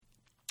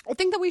I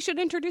think that we should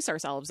introduce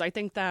ourselves. I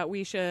think that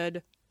we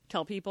should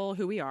tell people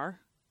who we are,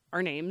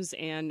 our names,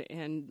 and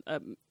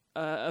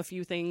a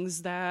few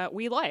things that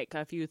we like,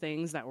 a few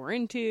things that we're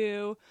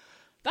into,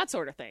 that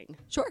sort of thing.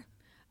 Sure.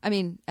 I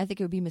mean, I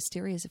think it would be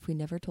mysterious if we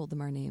never told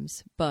them our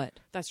names, but...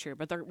 That's true,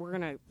 but we're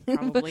going to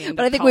probably end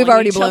but up I think we've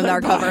already calling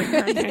blown each our other cover. by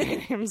our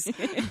names.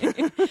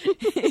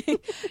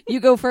 You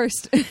go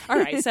first. All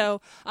right,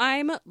 so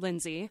I'm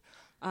Lindsay.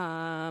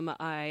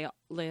 I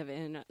live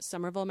in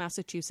Somerville,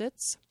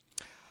 Massachusetts.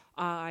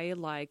 I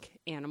like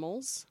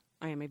animals.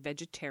 I am a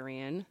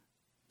vegetarian.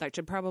 That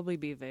should probably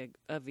be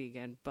a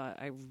vegan, but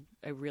I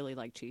really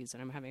like cheese,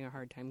 and I'm having a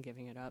hard time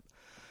giving it up.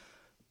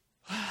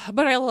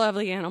 But I love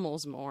the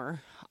animals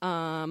more.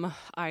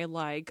 I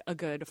like a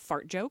good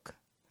fart joke.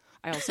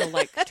 I also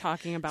like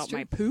talking about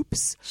my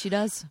poops. She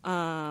does.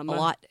 A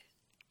lot.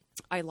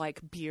 I like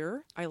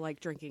beer. I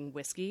like drinking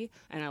whiskey.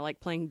 And I like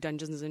playing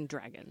Dungeons and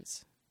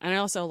Dragons. And I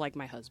also like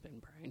my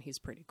husband, Brian. He's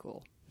pretty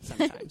cool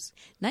sometimes.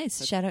 Nice.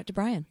 So, shout out to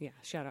Brian. Yeah,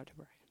 shout out to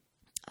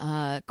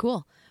Brian.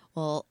 Cool.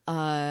 Well,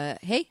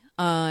 hey,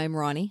 I'm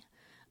Ronnie.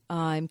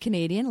 I'm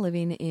Canadian,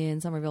 living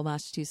in Somerville,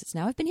 Massachusetts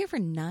now. I've been here for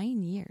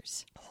 9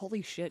 years.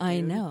 Holy shit, dude.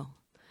 I know.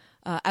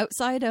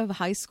 Outside of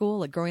high school,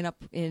 like growing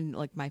up in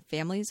like my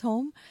family's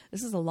home,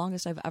 this is the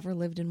longest I've ever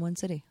lived in one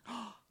city.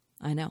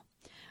 I know.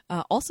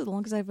 Also, the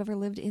longest I've ever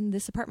lived in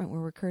this apartment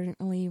where we're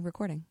currently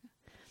recording.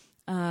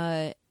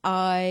 I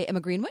am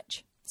a green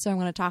witch. So I'm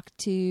going to talk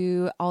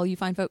to all you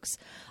fine folks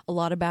a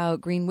lot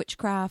about green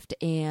witchcraft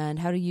and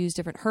how to use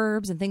different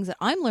herbs and things that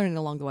I'm learning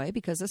along the way,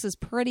 because this is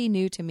pretty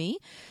new to me.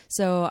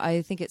 So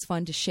I think it's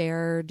fun to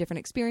share different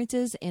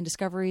experiences and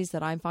discoveries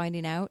that I'm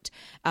finding out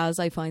as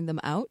I find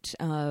them out,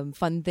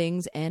 fun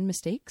things and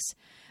mistakes.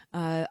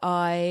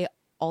 I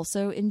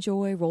also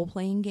enjoy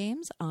role-playing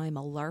games. I'm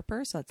a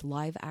LARPer, so that's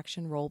live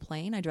action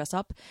role-playing. I dress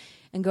up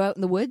and go out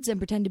in the woods and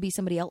pretend to be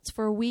somebody else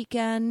for a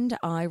weekend.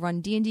 I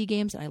run D&D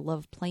games, and I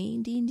love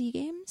playing D&D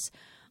games.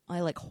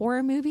 I like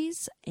horror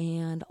movies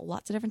and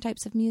lots of different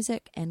types of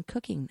music and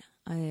cooking.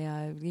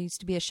 I used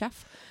to be a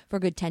chef for a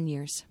good 10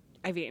 years.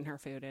 I've eaten her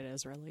food. It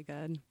is really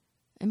good.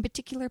 In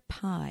particular,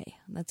 pie.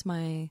 That's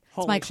my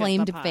Holy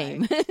claim shit, to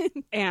fame.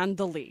 And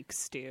the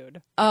leeks,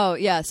 dude. Oh,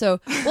 yeah.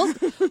 So, well,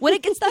 when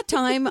it gets that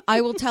time,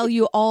 I will tell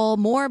you all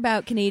more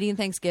about Canadian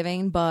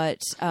Thanksgiving, but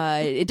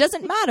it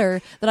doesn't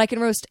matter that I can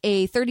roast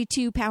a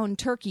 32-pound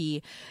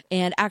turkey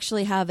and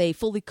actually have a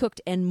fully cooked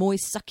and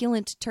moist,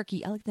 succulent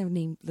turkey. I like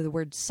the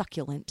word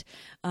succulent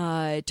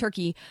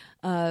turkey.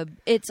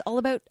 It's all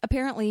about,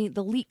 apparently,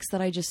 the leeks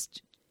that I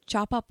just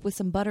chop up with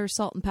some butter,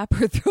 salt, and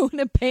pepper, throw in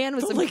a pan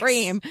with some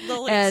cream.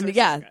 And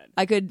yeah, so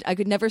I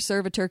could never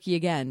serve a turkey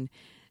again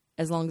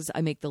as long as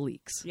I make the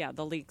leeks. Yeah,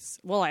 the leeks.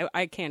 Well,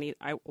 I can't eat.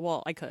 I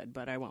could,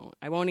 but I won't.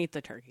 I won't eat the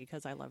turkey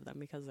because I love them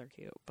because they're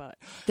cute. But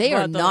they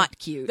are not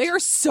cute. They are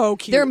so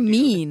cute. They're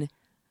mean.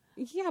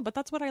 Yeah, but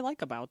that's what I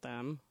like about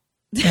them.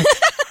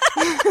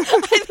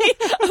 I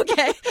mean,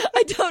 okay,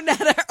 I don't know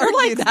how to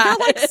argue that.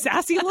 They're like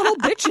sassy little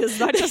bitches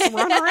that just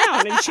run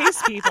around and chase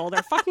people.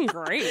 They're fucking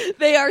great.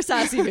 They are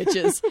sassy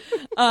bitches.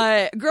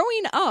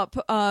 Growing up,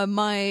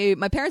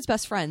 my parents'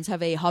 best friends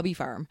have a hobby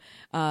farm,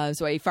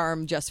 so a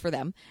farm just for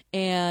them,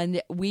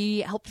 and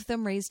we helped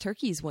them raise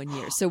turkeys one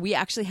year. So we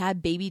actually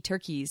had baby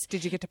turkeys.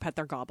 Did you get to pet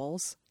their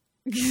gobbles?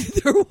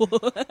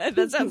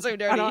 That sounds so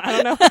dirty. I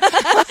don't know.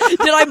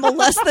 Did I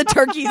molest the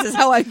turkeys is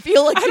how I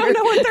feel like. I don't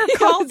know what they're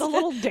called. The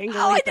little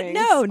dangly things.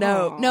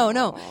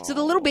 No. So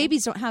the little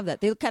babies don't have that.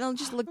 They kind of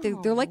just look,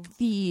 they're like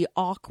the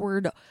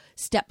awkward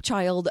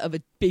stepchild of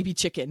a baby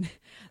chicken.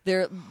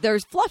 They're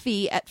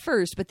fluffy at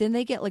first, but then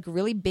they get like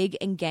really big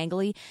and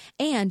gangly,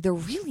 and they're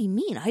really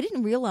mean. I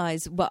didn't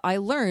realize, but I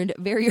learned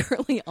very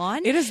early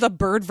on. It is the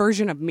bird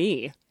version of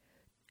me.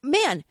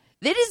 Man,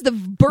 it is the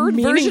bird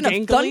version of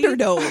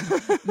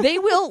Thunderdome. They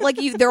will,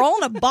 they're all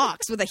in a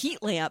box with a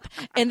heat lamp,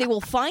 and they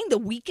will find the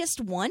weakest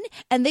one,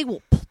 and they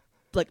will,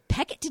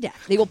 peck it to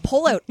death. They will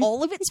pull out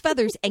all of its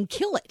feathers and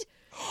kill it.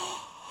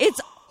 It's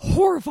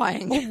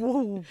horrifying.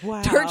 Oh,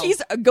 wow. Turkeys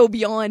go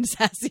beyond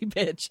sassy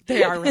bitch.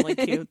 They are really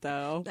cute,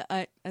 though.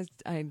 I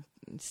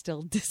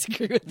still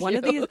disagree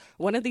with you.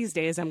 One of these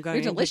days, I'm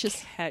going to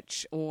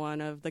catch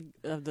one of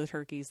the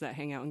turkeys that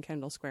hang out in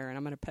Kendall Square, and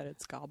I'm going to pet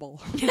its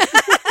gobble.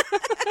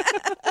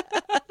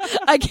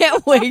 I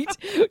can't wait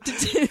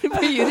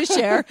for you to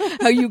share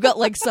how you got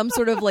some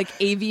sort of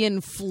avian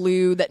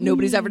flu that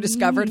nobody's ever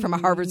discovered from a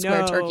Harvard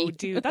Square turkey. No,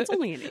 dude, that's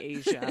only in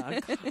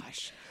Asia.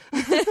 Gosh.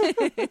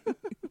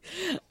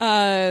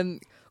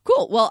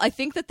 Cool. Well, I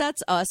think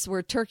that's us.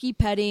 We're turkey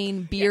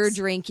petting, beer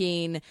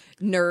drinking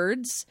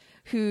nerds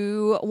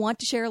who want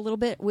to share a little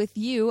bit with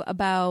you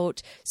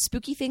about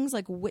spooky things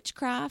like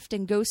witchcraft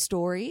and ghost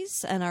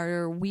stories and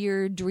our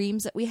weird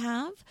dreams that we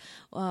have.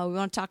 We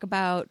want to talk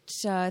about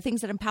things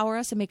that empower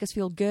us and make us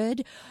feel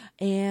good.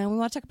 And we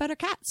want to talk about our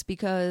cats,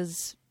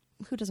 because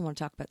who doesn't want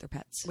to talk about their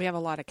pets? We have a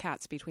lot of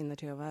cats between the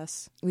two of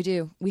us. We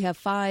do. We have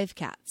 5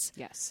 cats.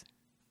 Yes.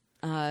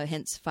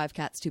 Hence 5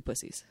 cats, 2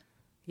 pussies.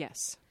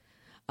 Yes.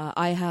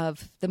 I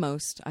have the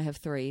most. I have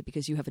 3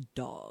 because you have a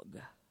dog.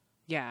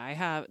 Yeah, I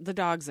have. The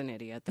dog's an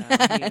idiot, though.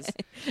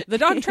 The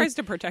dog tries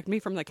to protect me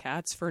from the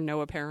cats for no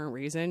apparent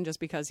reason,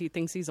 just because he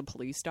thinks he's a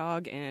police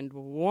dog and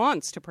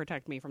wants to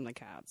protect me from the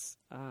cats.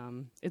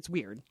 It's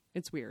weird.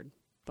 It's weird,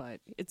 but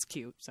it's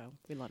cute, so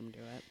we let him do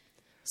it.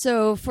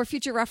 So for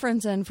future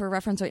reference and for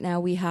reference right now,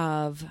 we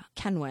have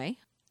Kenway,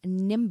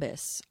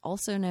 Nimbus,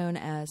 also known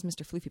as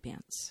Mr. Floofy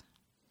Pants,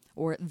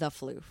 or the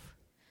Floof.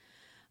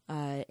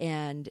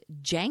 And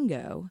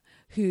Django,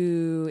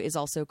 who is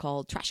also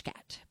called Trash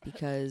Cat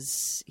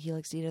because he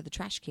likes to eat out of the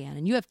trash can.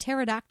 And you have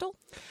Pterodactyl?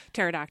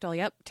 Pterodactyl,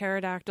 yep.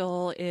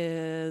 Pterodactyl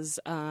is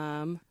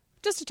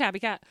just a tabby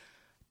cat.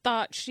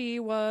 Thought she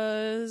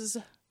was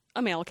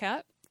a male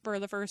cat for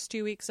the first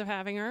 2 weeks of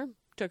having her.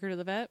 Took her to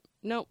the vet.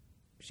 Nope,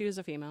 she was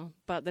a female,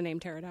 but the name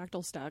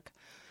Pterodactyl stuck.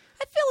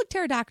 I feel like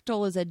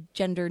Pterodactyl is a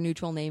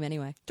gender-neutral name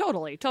anyway.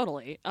 Totally.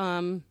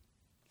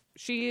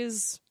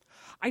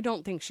 I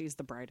don't think she's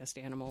the brightest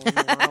animal in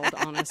the world,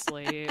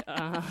 honestly.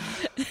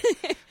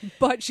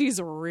 But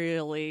she's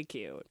really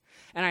cute.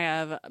 And I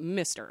have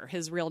Mr.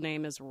 His real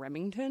name is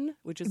Remington,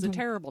 which is a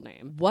terrible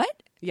name.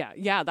 What?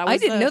 Yeah. That was I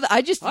didn't know that.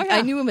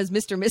 I knew him as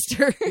Mr.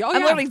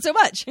 I'm learning so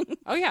much.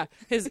 Oh yeah.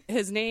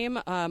 His name.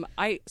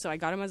 I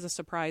got him as a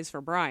surprise for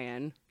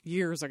Brian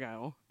years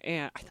ago,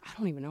 and I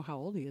don't even know how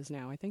old he is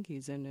now. I think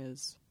he's in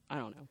his. I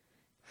don't know.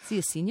 Is he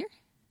a senior?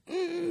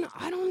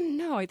 I don't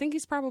know. I think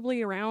he's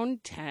probably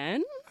around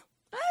 10.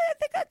 I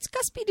think that's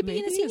cuspy to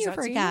being a senior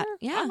for a cat.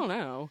 Yeah, I don't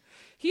know.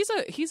 He's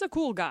a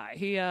cool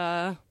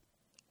guy.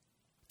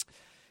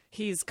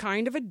 He's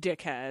kind of a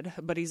dickhead,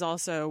 but he's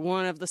also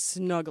one of the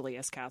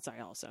snuggliest cats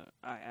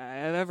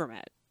I've ever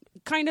met.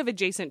 Kind of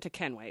adjacent to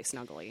Kenway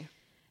snuggly.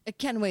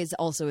 Kenway is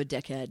also a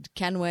dickhead.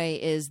 Kenway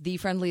is the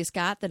friendliest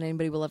cat that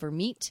anybody will ever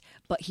meet,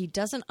 but he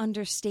doesn't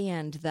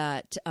understand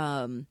that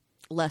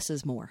less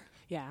is more.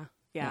 Yeah.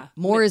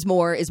 More is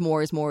more is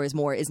more is more is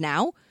more is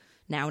now.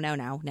 Now.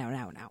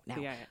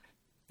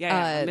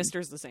 Yeah.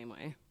 Mister's the same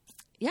way.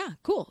 Yeah,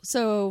 cool.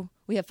 So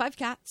we have 5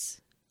 cats.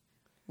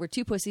 We're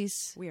 2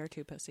 pussies. We are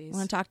 2 pussies. I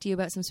want to talk to you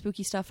about some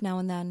spooky stuff now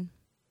and then.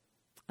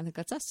 I think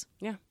that's us.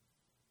 Yeah.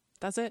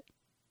 That's it.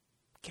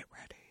 Get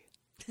ready.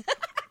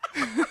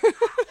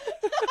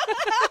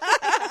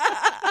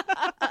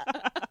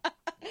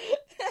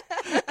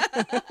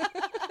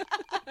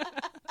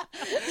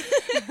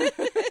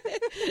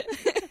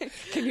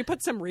 Can you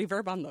put some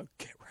reverb on the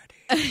get ready?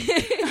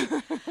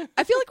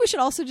 I feel like we should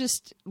also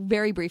just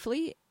very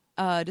briefly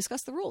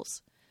discuss the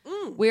rules.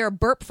 We are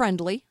burp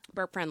friendly.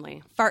 Burp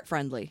friendly. Fart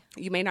friendly.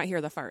 You may not hear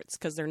the farts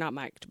because they're not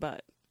mic'd,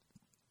 but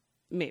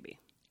maybe.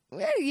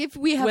 If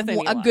we have With any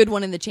a luck. good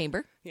one in the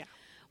chamber. Yeah.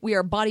 We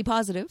are body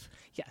positive.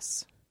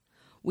 Yes.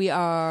 We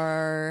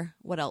are...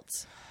 What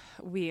else?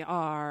 We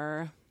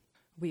are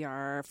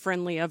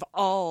friendly of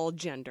all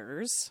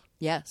genders.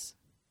 Yes.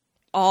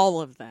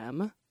 All of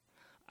them.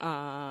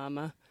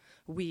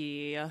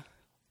 We...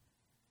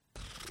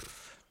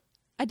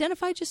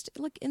 Identify just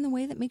like in the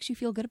way that makes you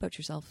feel good about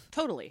yourself.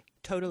 Totally.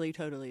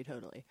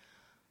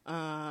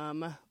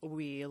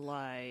 We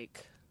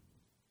like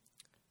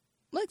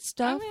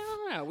stuff. I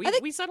don't know.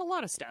 We said a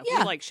lot of stuff. Yeah.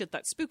 We like shit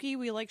that's spooky.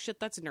 We like shit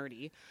that's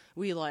nerdy.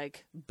 We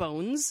like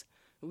bones.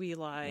 We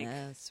like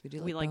Yes, we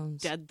do. we like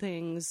bones. dead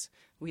things.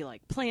 We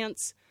like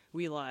plants.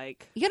 We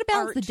like You got to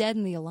balance art. the dead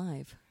and the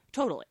alive.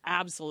 Totally,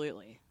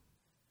 absolutely.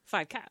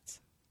 5 cats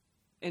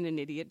and an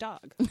idiot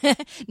dog.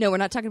 No, we're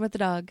not talking about the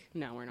dog.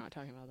 No, we're not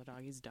talking about the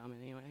dog. He's dumb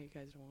anyway. You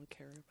guys don't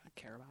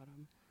care about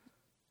him.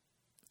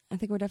 I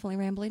think we're definitely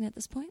rambling at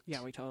this point.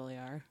 Yeah, we totally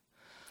are.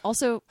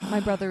 Also, my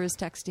brother is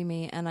texting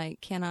me, and I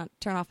cannot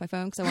turn off my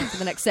phone because I want for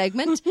the next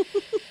segment.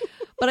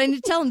 But I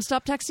need to tell him to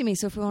stop texting me.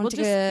 So if we want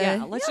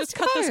to, let's just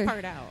cut this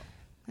part out.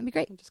 That'd be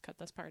great. We'll just cut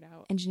this part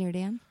out. Engineer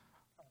Dan.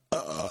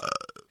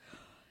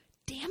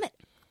 Damn it!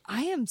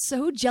 I am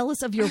so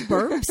jealous of your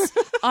burps.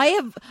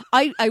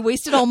 I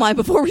wasted all mine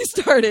before we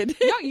started.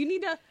 No, you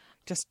need to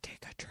just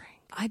take a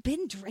drink. I've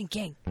been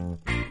drinking.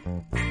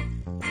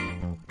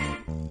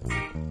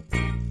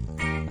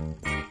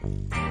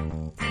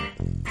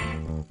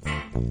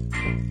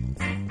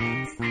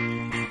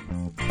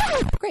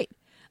 Great.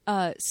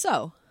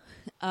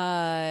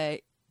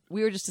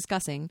 We were just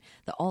discussing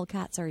that all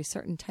cats are a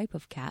certain type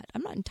of cat.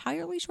 I'm not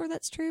entirely sure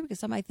that's true because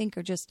some I think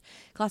are just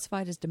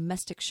classified as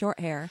domestic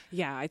short hair.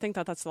 Yeah, I think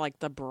that's like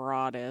the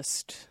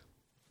broadest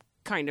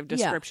kind of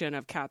description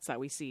of cats that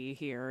we see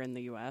here in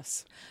the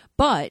U.S.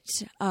 But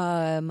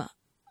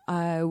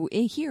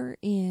here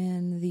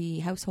in the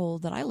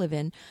household that I live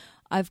in,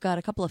 I've got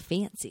a couple of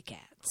fancy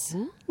cats.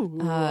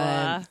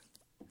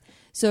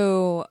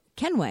 So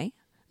Kenway,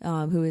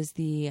 who is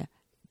the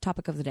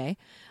topic of the day,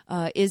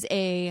 is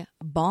a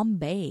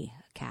Bombay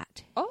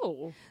cat.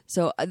 Oh.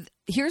 So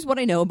here's what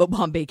I know about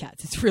Bombay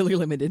cats. It's really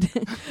limited.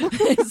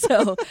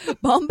 So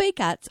Bombay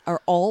cats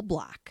are all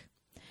black,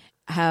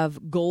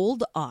 have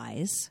gold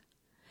eyes,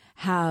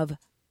 have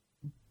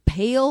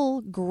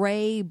pale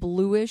gray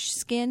bluish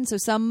skin. So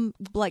some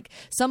black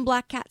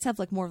cats have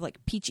like more of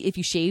like peachy. If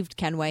you shaved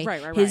Kenway,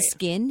 his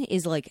skin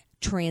is like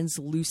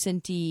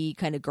translucent-y,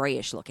 kind of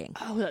grayish looking.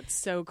 Oh, that's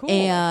so cool.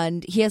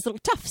 And he has little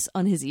tufts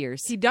on his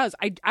ears. He does.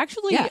 I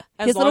actually, Yeah, he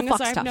as has little long as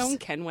fox I've tufts. known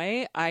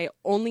Kenway, I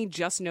only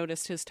just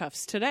noticed his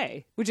tufts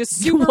today, which is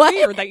super What?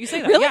 weird that you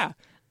say that. Really? Yeah,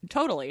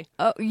 totally.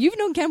 Oh, you've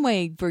known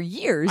Kenway for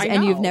years, I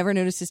and you've know. never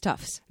noticed his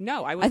tufts.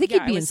 No, I think he'd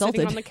be I was insulted.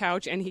 sitting on the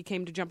couch, and he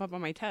came to jump up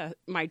on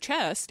my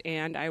chest,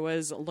 and I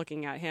was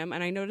looking at him,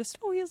 and I noticed,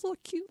 oh, he has little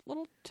cute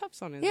little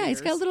tufts on his Yeah, ears.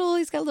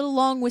 he's got little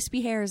long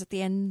wispy hairs at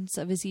the ends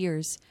of his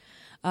ears,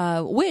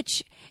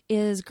 which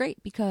is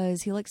great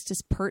because he likes to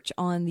perch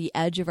on the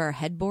edge of our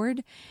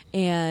headboard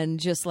and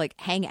just like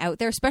hang out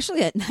there,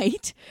 especially at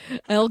night.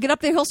 And he'll get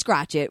up there, he'll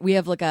scratch it. We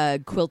have like a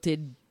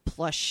quilted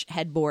plush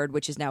headboard,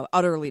 which is now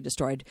utterly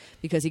destroyed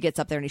because he gets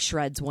up there and he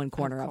shreds one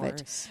corner of it.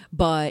 course.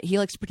 But he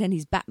likes to pretend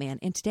he's Batman,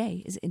 and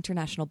today is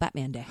International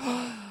Batman Day.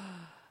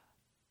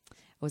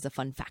 It was a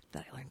fun fact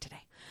that I learned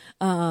today.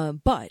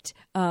 But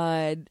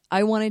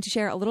I wanted to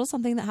share a little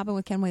something that happened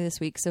with Kenway this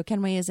week. So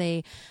Kenway is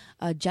a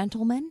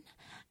gentleman,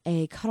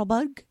 a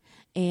cuddlebug,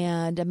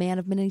 and a man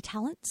of many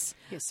talents.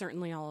 Yes,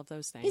 certainly all of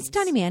those things. He's a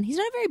tiny man. He's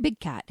not a very big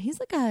cat. He's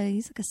like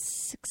a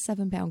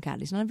 6-7 pound cat.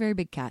 He's not a very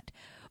big cat,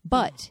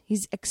 but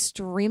he's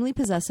extremely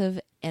possessive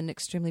and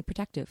extremely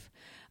protective.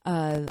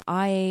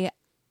 I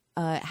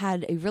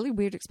had a really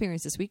weird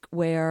experience this week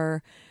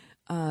where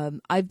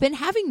I've been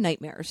having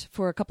nightmares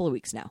for a couple of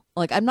weeks now.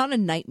 Like, I'm not a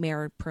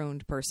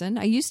nightmare-prone person.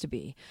 I used to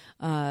be,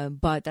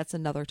 but that's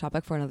another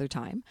topic for another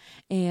time.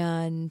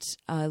 And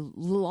for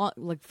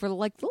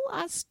the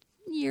last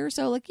year or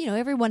so, like, you know,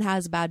 everyone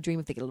has a bad dream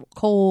if they get a little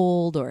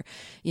cold, or,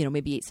 you know,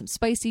 maybe ate some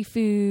spicy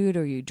food,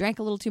 or you drank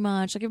a little too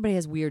much. Like, everybody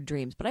has weird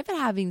dreams, but I've been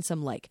having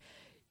some like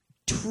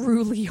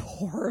truly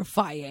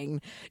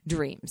horrifying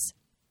dreams.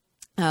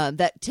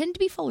 That tend to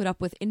be followed up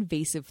with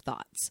invasive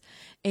thoughts.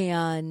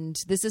 And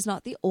this is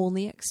not the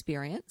only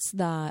experience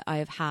that I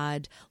have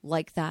had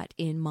like that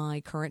in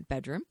my current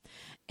bedroom.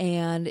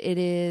 And it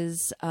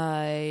is,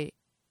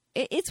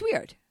 it's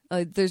weird.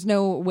 There's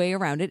no way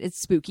around it.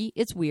 It's spooky.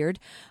 It's weird.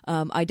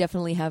 I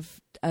definitely have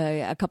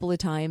a couple of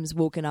times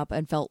woken up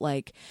and felt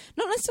like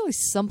not necessarily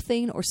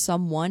something or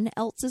someone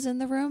else is in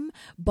the room,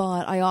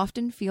 but I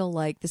often feel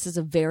like this is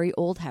a very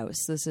old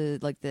house. This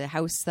is like the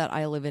house that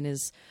I live in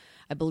is,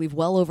 I believe,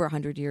 well over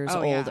 100 years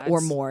old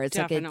or more. It's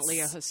definitely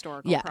like a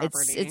historical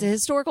property. It's a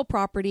historical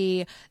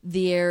property.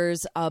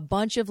 There's a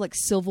bunch of like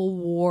Civil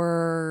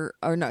War,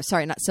 or no,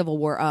 sorry, not Civil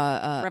War,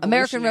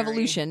 American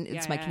Revolution.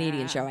 It's my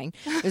Canadian showing.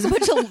 There's a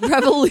bunch of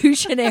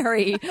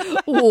Revolutionary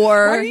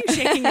War. Why are you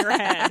shaking your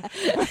head?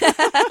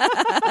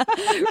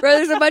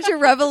 There's a bunch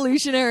of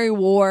Revolutionary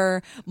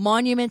War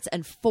monuments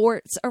and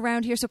forts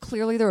around here. So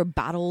clearly there were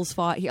battles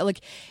fought here.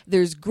 Like,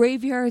 there's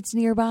graveyards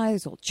nearby.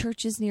 There's old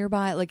churches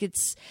nearby. Like,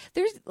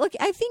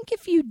 I think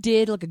if you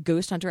did like a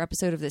ghost hunter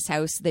episode of this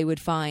house, they would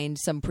find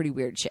some pretty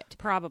weird shit.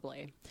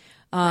 Probably.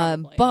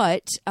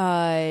 But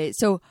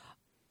so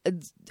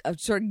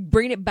sort of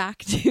bring it back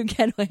to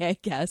Kenway, I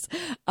guess.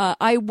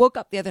 I woke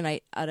up the other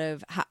night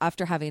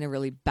after having a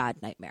really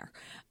bad nightmare.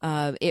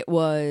 It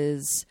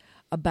was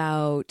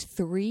about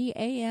 3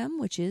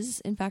 a.m., which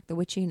is, in fact, the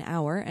witching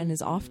hour, and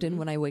is often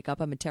when I wake up.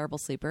 I'm a terrible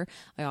sleeper.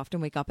 I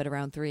often wake up at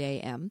around 3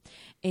 a.m.,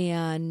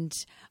 and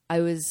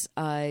I was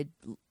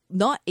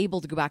not able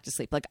to go back to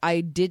sleep. Like,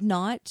 I did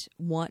not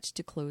want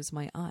to close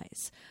my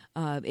eyes.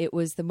 It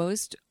was the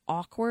most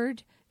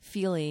awkward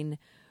feeling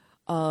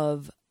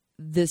of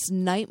this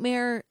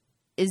nightmare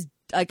is,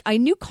 like, I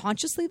knew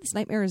consciously this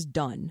nightmare is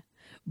done,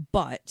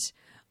 but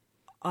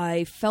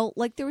I felt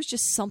like there was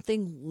just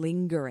something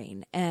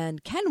lingering,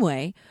 and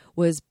Kenway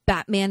was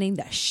Batmaning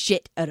the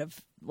shit out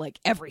of like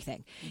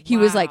everything. He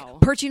was like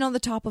perching on the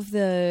top of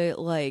the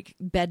like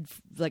bed,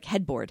 like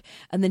headboard,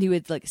 and then he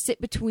would like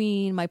sit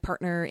between my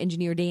partner,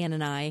 engineer Dan,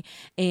 and I,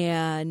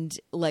 and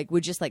like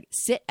would just like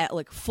sit at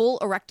like full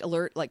erect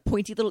alert, like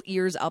pointy little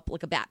ears up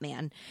like a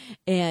Batman.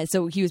 And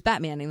so he was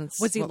Batmaning.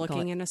 Was he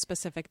looking in a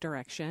specific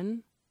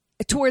direction?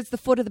 Towards the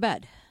foot of the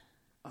bed.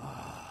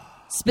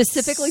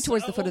 Specifically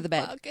towards the foot of the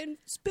bed. Fucking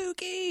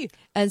spooky.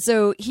 And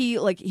so he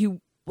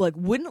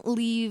wouldn't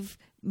leave.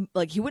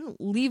 Like, he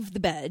wouldn't leave the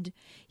bed.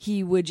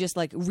 He would just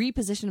like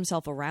reposition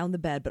himself around the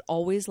bed, but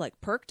always like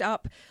perked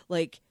up,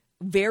 like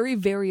very,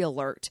 very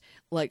alert,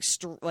 like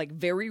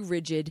very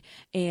rigid.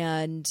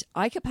 And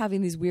I kept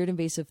having these weird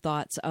invasive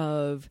thoughts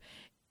of,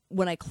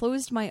 when I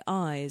closed my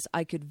eyes,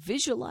 I could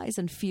visualize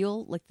and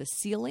feel like the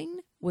ceiling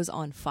was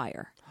on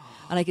fire.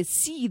 And I could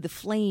see the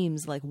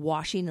flames like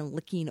washing and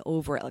licking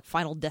over it, like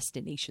Final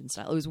Destination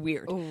style. It was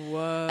weird.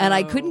 Whoa. And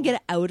I couldn't get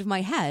it out of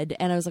my head.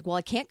 And I was like, well,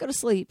 I can't go to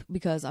sleep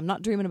because I'm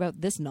not dreaming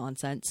about this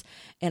nonsense.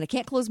 And I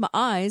can't close my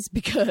eyes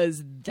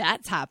because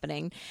that's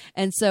happening.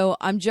 And so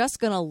I'm just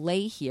going to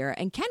lay here.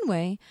 And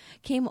Kenway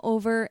came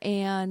over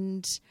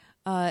and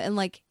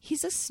like,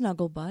 he's a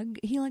snuggle bug.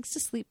 He likes to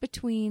sleep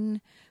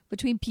between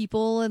between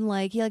people, and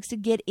like he likes to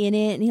get in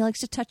it, and he likes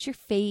to touch your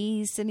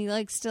face, and he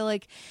likes to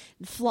like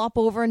flop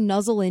over and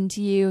nuzzle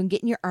into you and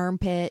get in your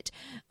armpit.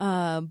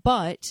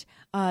 But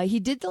he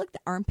did like the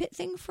armpit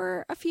thing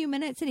for a few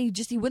minutes, and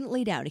he wouldn't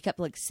lay down. He kept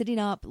like sitting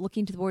up,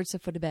 looking towards the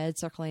foot of bed,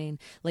 circling,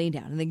 laying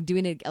down, and then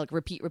doing it like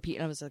repeat.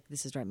 And I was like,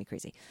 this is driving me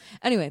crazy.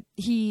 Anyway,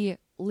 he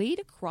laid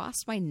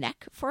across my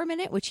neck for a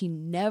minute, which he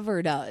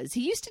never does.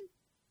 He used to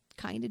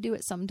kind of do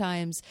it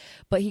sometimes,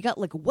 but he got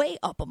like way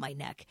up on my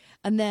neck,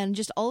 and then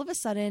just all of a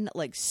sudden,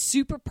 like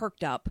super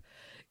perked up,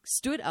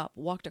 stood up,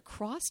 walked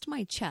across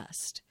my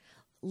chest,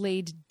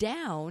 laid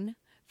down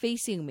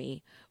facing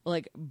me,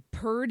 like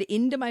purred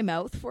into my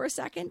mouth for a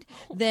second,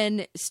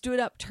 then stood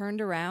up,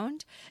 turned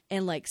around,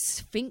 and like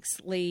Sphinx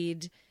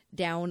laid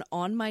down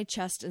on my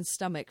chest and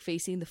stomach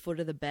facing the foot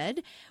of the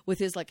bed with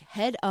his like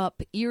head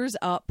up, ears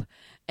up,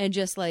 and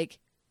just like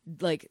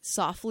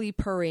softly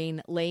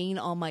purring, laying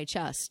on my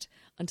chest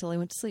until I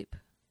went to sleep.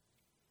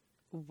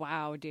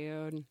 Wow,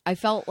 dude. I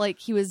felt like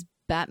he was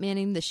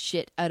Batmaning the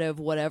shit out of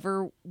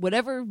whatever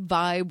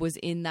vibe was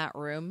in that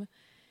room.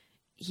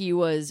 He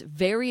was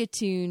very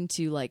attuned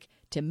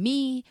to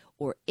me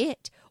or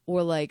it,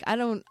 or like,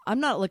 I'm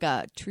not like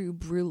a true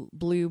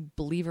blue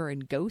believer in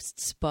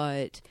ghosts,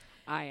 but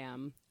I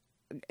am.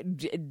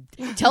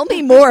 Tell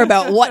me more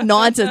about what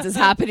nonsense is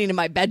happening in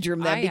my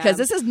bedroom then, because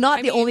this is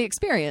not the only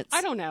experience.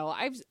 I don't know.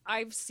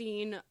 I've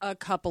seen a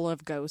couple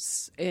of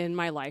ghosts in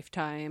my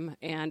lifetime,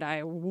 and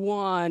I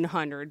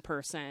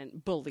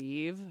 100%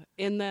 believe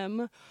in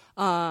them.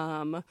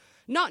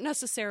 Not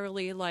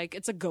necessarily like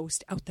it's a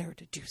ghost out there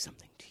to do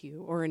something to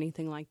you or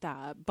anything like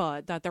that,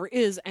 but that there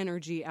is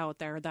energy out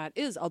there that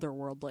is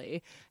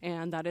otherworldly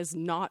and that is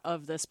not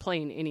of this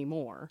plane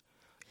anymore.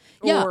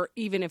 Yeah. Or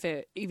even if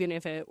it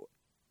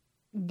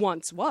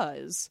once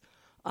was.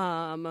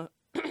 But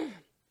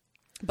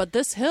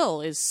this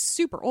hill is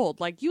super old.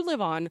 Like, you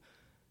live on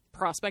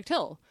Prospect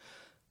Hill.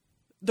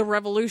 The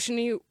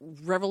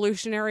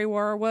Revolutionary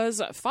War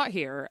was fought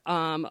here.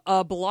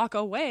 A block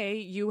away,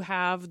 you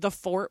have the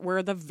fort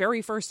where the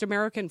very first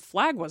American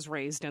flag was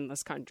raised in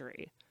this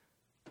country.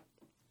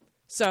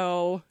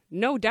 So,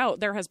 no doubt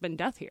there has been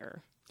death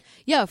here.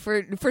 Yeah,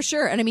 for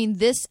sure. And I mean,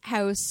 this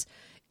house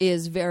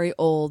is very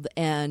old,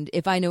 and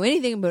if I know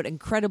anything about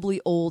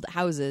incredibly old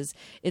houses,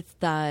 it's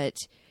that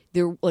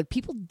there, like,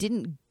 people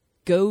didn't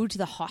go to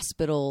the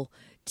hospital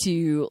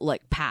to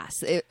like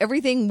pass.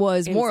 Everything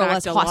was more or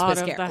less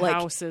hospice care. A lot of the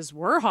houses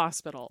were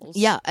hospitals.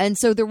 Yeah, and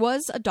so there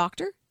was a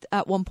doctor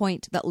at one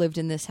point that lived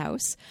in this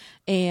house,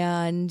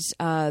 and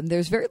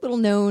there's very little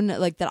known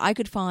like that I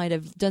could find.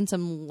 I've done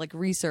some like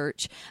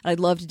research, and I'd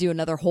love to do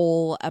another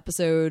whole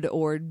episode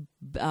or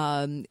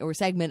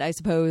segment, I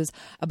suppose,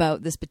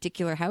 about this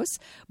particular house.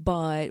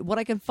 But what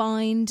I can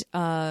find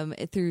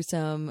through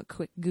some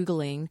quick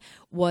Googling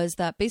was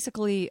that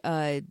basically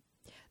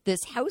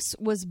this house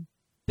was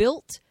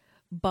built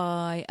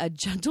by a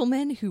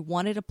gentleman who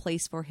wanted a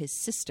place for his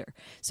sister.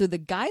 So the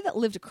guy that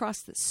lived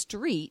across the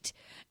street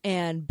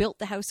and built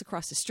the house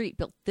across the street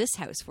built this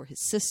house for his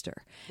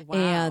sister. Wow.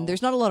 And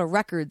there's not a lot of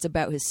records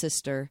about his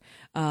sister,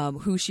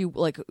 who she,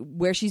 like,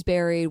 where she's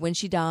buried, when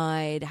she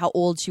died, how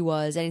old she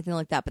was, anything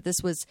like that. But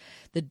this was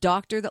the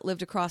doctor that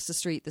lived across the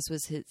street. This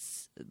was his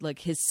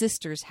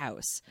sister's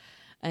house.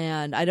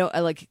 And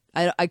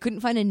I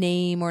couldn't find a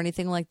name or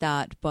anything like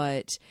that,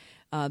 but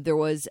there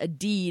was a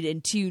deed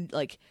and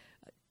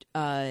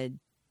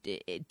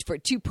for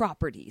two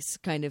properties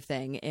kind of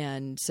thing.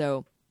 And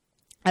so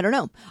I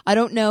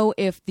don't know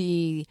if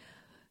the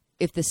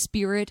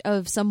spirit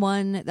of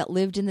someone that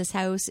lived in this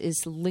house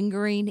is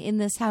lingering in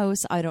this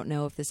house. I don't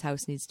know if this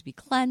house needs to be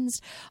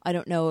cleansed. I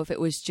don't know if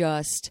it was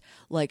just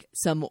like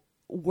some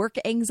work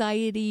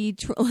anxiety,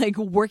 like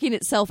working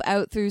itself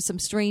out through some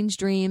strange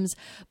dreams.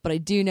 But I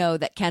do know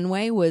that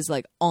Kenway was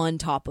like on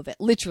top of it,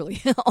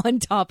 literally on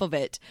top of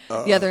it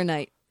the other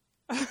night.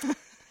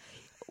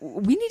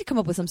 We need to come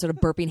up with some sort of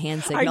burping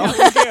hand signal. I know we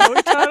do.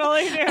 We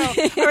totally do.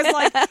 I was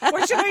like,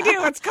 what should I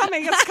do? It's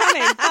coming.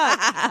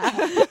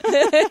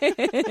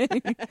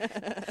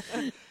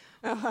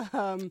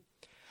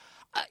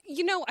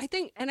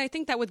 I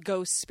think that with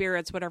ghost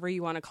spirits, whatever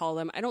you want to call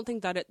them, I don't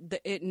think that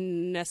it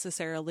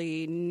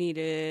necessarily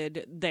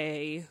needed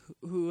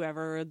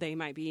whoever they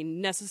might be,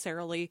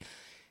 necessarily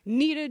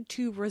needed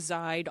to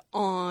reside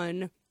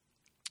on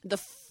the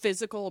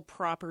physical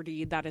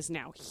property that is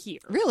now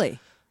here. Really?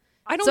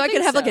 I don't. So I think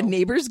could have like a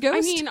neighbor's ghost?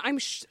 I mean,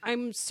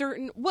 I'm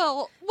certain.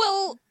 Well.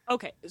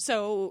 Okay.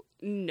 So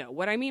no,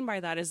 what I mean by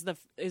that is the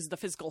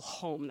physical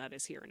home that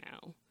is here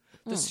now,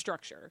 the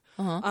structure.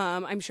 Uh-huh.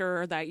 I'm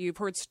sure that you've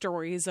heard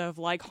stories of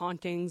like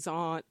hauntings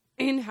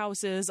in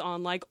houses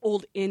on like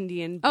old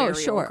Indian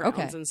burial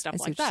grounds and stuff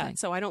like that.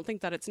 So I don't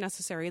think that it's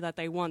necessary that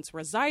they once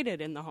resided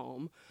in the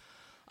home.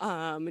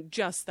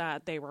 Just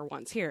that they were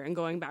once here. And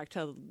going back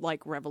to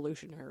like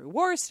Revolutionary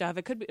War stuff,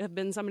 it could have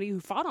been somebody who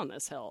fought on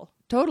this hill.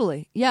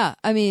 Totally. Yeah.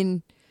 I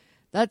mean,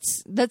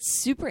 that's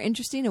super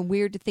interesting and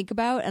weird to think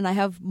about. And I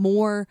have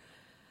more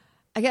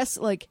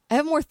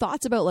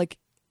thoughts about like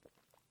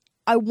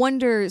I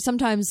wonder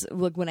sometimes,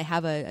 like, when I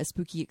have a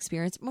spooky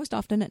experience, most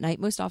often at night,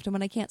 most often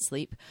when I can't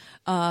sleep,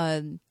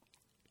 and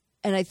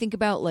I think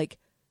about, like,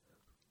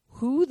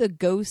 who the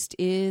ghost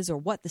is or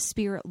what the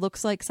spirit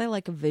looks like, because I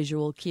like a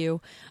visual cue.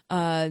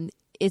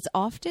 It's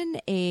often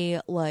a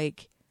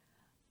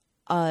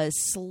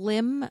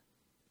slim,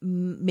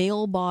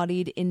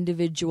 male-bodied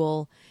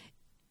individual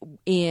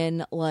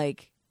in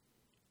like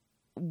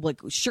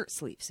shirt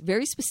sleeves,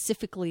 very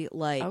specifically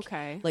like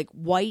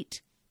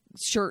white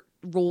shirt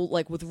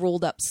with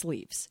rolled up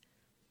sleeves.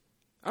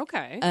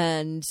 Okay.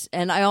 And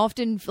I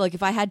often, like,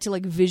 if I had to,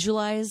 like,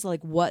 visualize,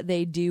 like, what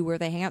they do, where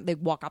they hang out, they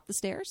walk up the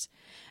stairs,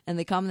 and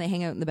they come and they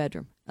hang out in the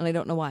bedroom. And I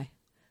don't know why.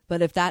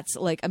 But if that's,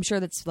 like, I'm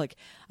sure that's, like,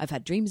 I've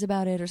had dreams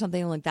about it or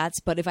something like that.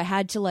 But if I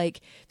had to, like,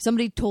 if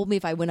somebody told me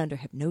if I went under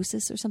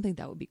hypnosis or something,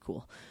 that would be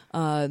cool.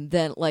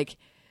 Then, like,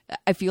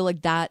 I feel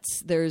like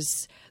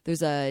there's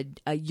a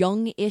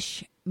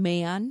young-ish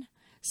man,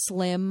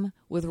 slim,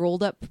 with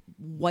rolled up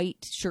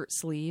white shirt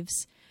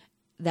sleeves,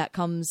 that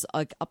comes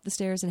like up the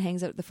stairs and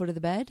hangs out at the foot of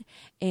the bed,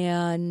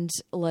 and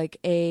like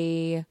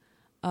I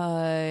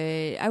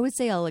would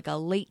say a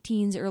late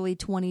teens, early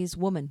 20s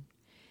woman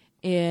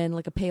in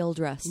like a pale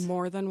dress.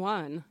 More than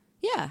one.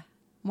 Yeah,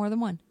 more than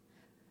one.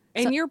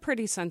 And you're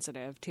pretty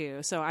sensitive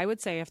too, so I would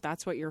say if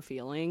that's what you're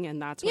feeling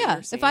and that's what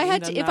you're seeing, if I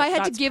had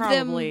to give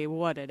them probably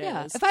what it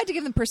is. If I had to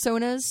give them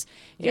personas,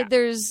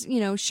 there's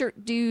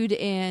shirt dude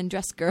and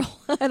dress girl.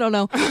 I don't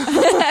know.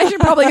 I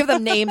should probably give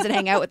them names and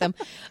hang out with them.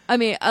 I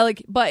mean,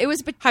 but it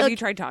was. Have you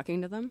tried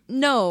talking to them?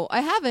 No,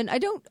 I haven't. I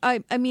don't.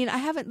 I mean, I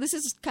haven't. This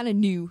is kind of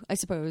new, I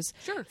suppose.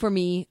 Sure. For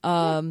me,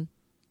 I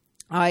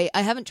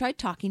haven't tried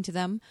talking to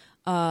them.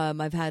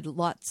 I've had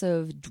lots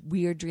of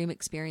weird dream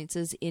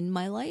experiences in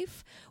my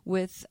life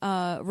with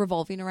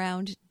revolving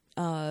around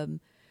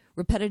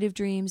repetitive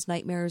dreams,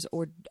 nightmares,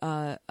 or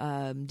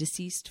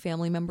deceased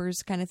family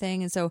members kind of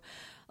thing. And so,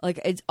 like,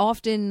 it's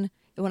often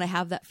when I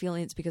have that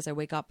feeling, it's because I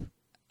wake up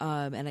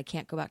and I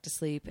can't go back to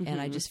sleep,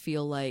 and I just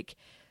feel like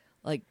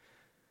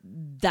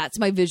that's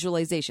my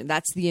visualization.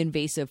 That's the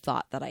invasive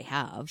thought that I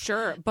have.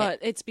 Sure,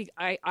 but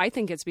I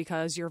think it's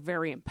because you're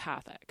very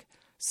empathic.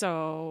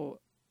 So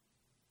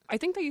I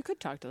think that you could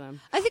talk to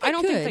them. I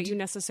don't think that you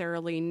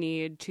necessarily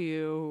need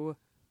to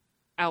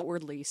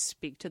outwardly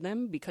speak to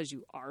them because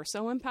you are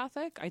so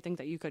empathic. I think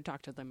that you could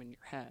talk to them in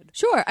your head.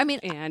 Sure. I mean,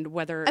 and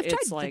whether I've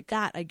it's tried like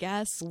that, I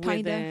guess,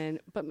 kind of.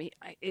 But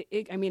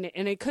I mean,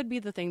 and it could be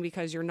the thing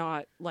because you're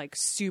not like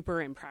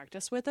super in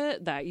practice with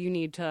it that you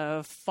need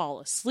to fall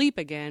asleep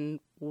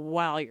again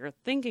while you're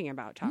thinking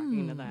about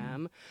talking to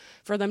them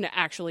for them to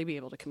actually be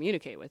able to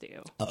communicate with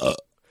you.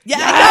 Yeah,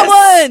 yes! I got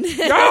one.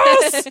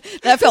 Yes!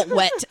 That felt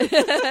wet.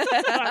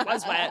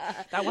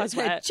 That was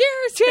wet.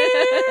 Cheers.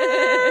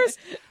 Cheers.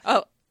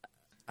 Oh,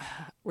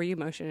 were you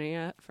motioning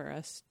it for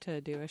us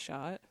to do a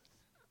shot?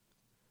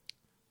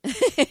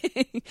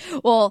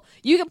 Well,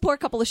 you can pour a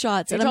couple of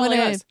shots, and I'm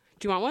gonna. Do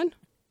you want one?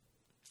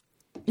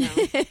 No.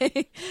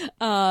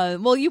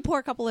 Well, you pour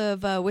a couple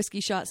of whiskey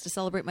shots to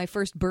celebrate my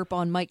first burp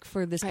on mic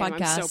for this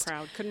podcast. I'm so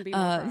proud. Couldn't be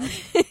more proud.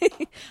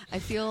 I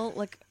feel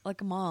like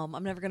a mom.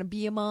 I'm never going to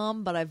be a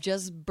mom, but I've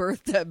just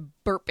birthed a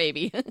burp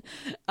baby.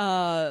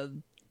 But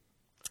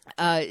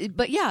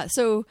yeah,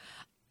 so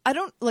I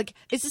don't like.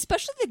 It's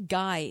especially the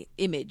guy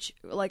image.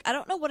 Like, I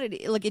don't know what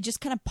it like. It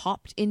just kind of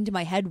popped into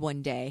my head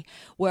one day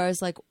where I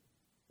was like,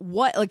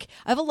 what, like,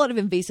 I have a lot of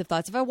invasive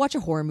thoughts. If I watch a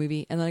horror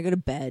movie and then I go to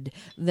bed,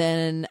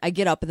 then I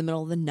get up in the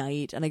middle of the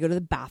night and I go to the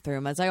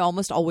bathroom, as I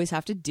almost always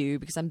have to do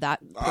because I'm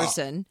that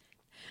person.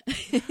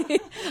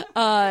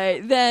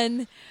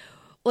 Then,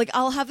 like,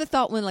 I'll have the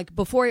thought when, like,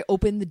 before I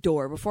open the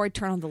door, before I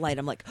turn on the light,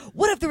 I'm like,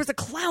 what if there was a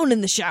clown in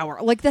the shower?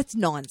 Like, that's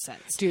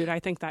nonsense. Dude, I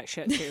think that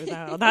shit too,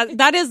 though. That's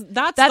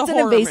an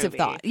invasive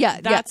thought.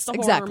 Yeah, that's the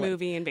exactly. horror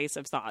movie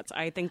invasive thoughts.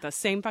 I think the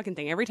same fucking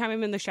thing. Every time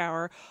I'm in the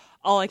shower,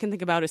 all I can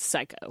think about is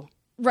Psycho.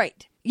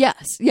 Right.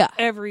 Yes. Yeah.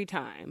 Every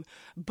time.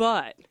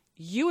 But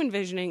you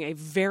envisioning a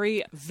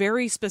very,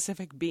 very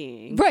specific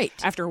being. Right.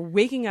 After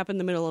waking up in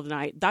the middle of the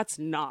night, that's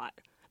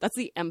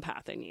the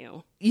empath in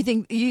you. You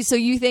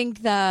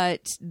think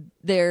that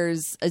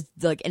there's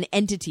an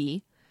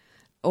entity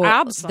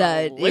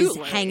that is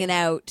hanging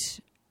out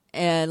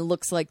and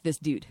looks like this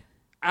dude.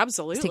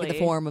 Absolutely. It's taking the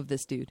form of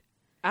this dude.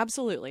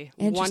 Absolutely.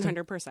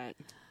 100%.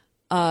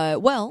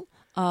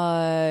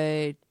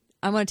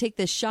 I'm going to take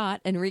this shot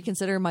and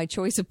reconsider my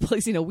choice of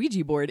placing a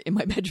Ouija board in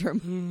my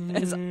bedroom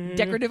as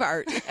decorative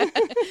art.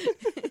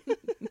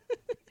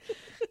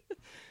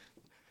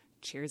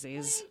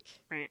 Cheersies.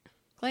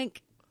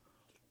 Clank.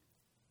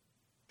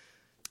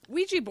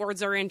 Ouija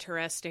boards are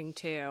interesting,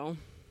 too.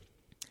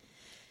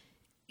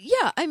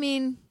 Yeah, I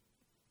mean,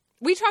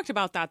 we talked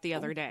about that the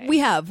other day. We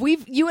have.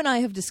 You and I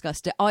have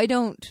discussed it. I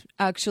don't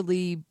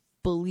actually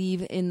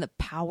believe in the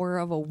power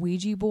of a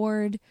Ouija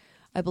board.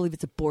 I believe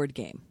it's a board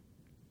game.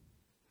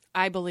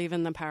 I believe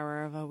in the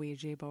power of a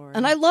Ouija board.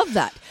 And I love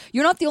that.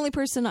 You're not the only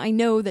person I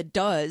know that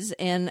does,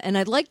 and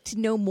I'd like to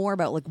know more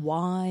about, like,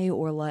 why,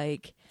 or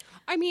like...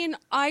 I mean,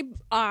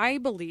 I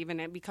believe in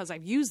it because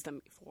I've used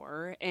them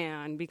before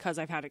and because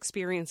I've had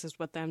experiences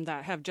with them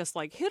that have just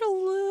like hit a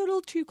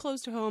little too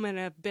close to home and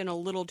have been a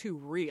little too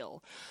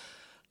real.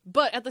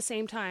 But at the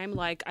same time,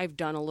 like, I've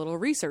done a little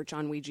research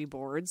on Ouija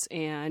boards,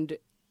 and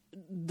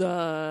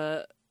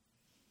the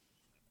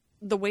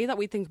way that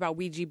we think about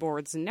Ouija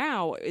boards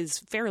now is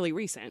fairly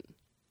recent,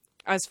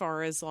 as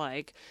far as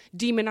like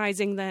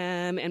demonizing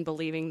them and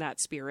believing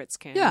that spirits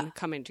can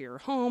come into your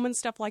home and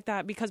stuff like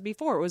that. Because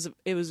before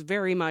it was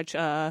very much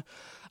a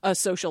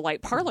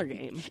socialite parlor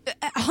game.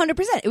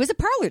 100%. It was a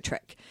parlor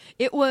trick.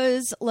 It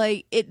was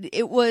like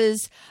it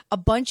was a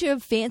bunch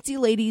of fancy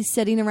ladies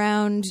sitting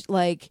around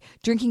like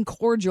drinking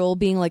cordial,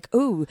 being like,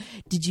 "Oh,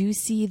 did you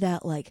see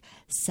that like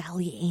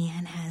Sally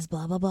Ann has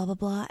blah blah blah blah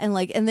blah?"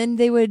 And then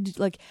they would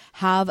like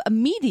have a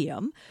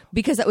medium,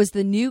 because that was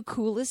the new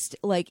coolest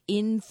like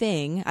in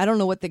thing. I don't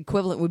know what the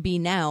equivalent would be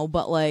now,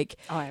 but like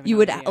you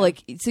would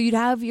like, so you'd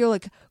have your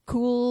like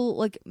cool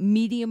like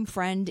medium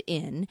friend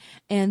in,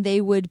 and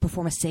they would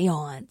perform a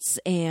seance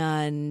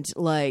and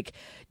like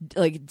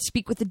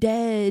speak with the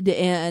dead,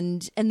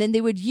 and then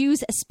they would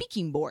use a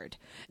speaking board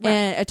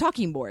and a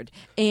talking board,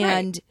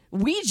 and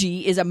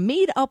Ouija is a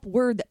made up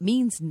word that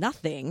means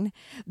nothing,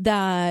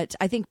 that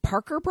I think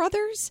Parker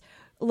Brothers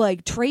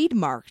like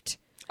trademarked.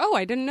 Oh,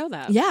 I didn't know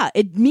that. Yeah,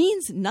 it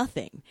means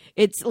nothing.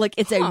 It's like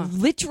a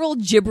literal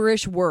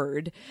gibberish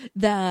word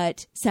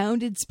that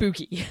sounded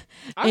spooky.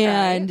 Okay.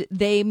 And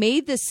they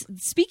made this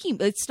speaking,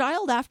 it's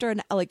styled after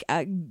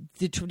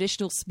the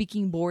traditional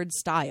speaking board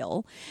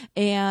style,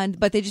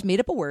 but they just made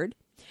up a word.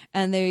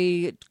 And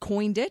they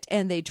coined it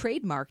and they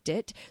trademarked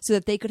it so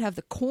that they could have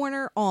the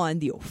corner on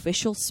the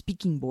official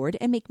speaking board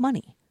and make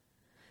money.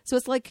 So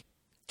it's like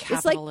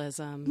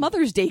capitalism. It's like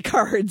Mother's Day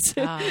cards.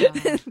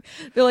 They're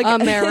like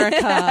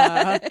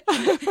America.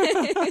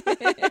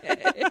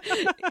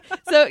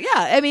 So yeah,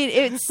 I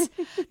mean,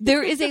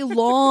 there is a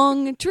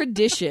long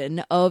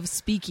tradition of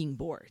speaking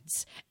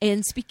boards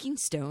and speaking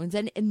stones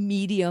and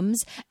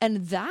mediums,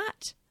 and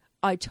that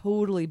I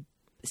totally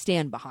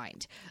stand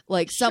behind.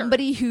 Like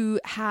somebody who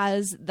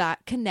has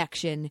that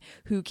connection,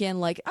 who can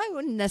like, I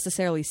wouldn't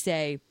necessarily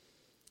say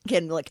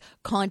can like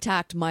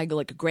contact my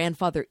like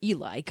grandfather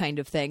Eli kind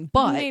of thing,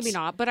 but maybe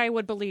not. But I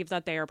would believe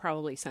that they are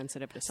probably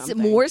sensitive to something,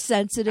 more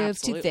sensitive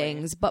to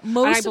things. But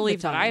most and I of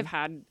believe the time, that I've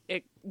had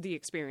the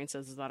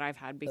experiences that I've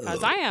had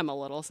because I am a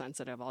little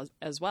sensitive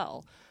as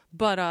well.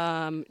 But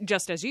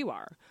just as you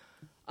are,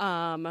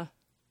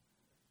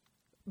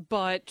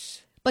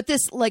 But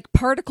this like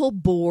particle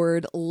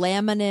board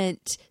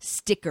laminate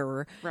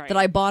sticker that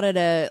I bought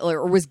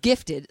or was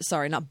gifted.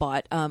 Sorry, not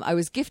bought. I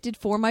was gifted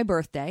for my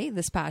birthday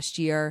this past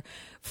year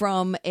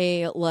from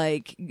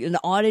an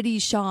oddity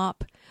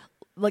shop.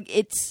 Like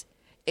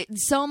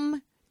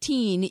some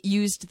teen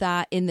used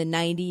that in the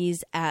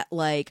 90s at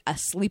like a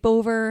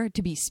sleepover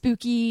to be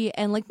spooky,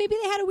 and like maybe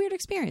they had a weird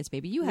experience.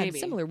 Maybe you had a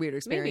similar weird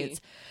experience.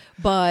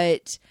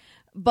 But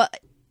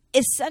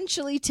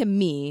essentially, to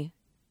me,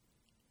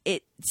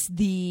 it's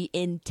the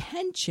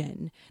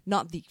intention,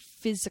 not the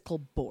physical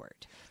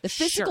board. The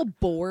physical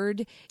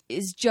board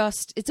is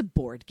it's a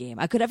board game.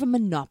 I could have a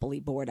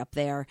Monopoly board up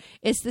there.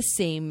 It's the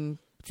same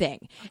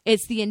thing.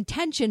 It's the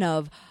intention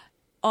of,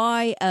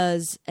 I,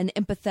 as an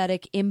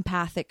empathetic,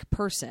 empathic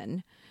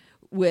person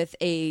with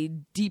a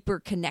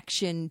deeper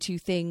connection to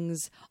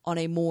things on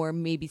a more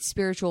maybe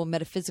spiritual,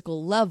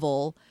 metaphysical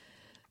level,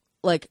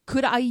 like,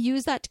 could I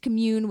use that to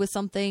commune with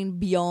something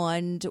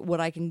beyond what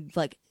I can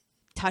like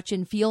touch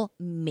and feel?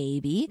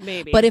 Maybe.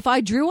 But if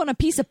I drew on a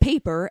piece of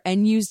paper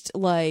and used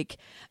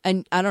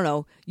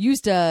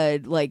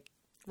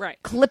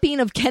clipping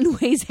of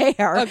Kenway's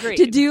hair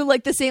to do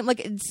like the same, like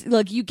it's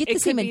like you get the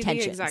same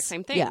intentions. The exact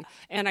same thing. Yeah.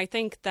 And I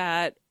think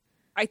that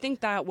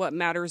what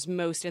matters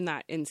most in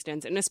that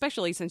instance, and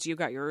especially since you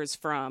got yours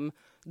from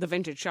the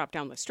vintage shop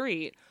down the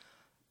street,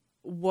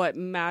 what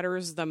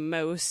matters the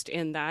most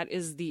in that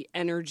is the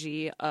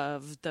energy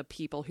of the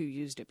people who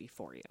used it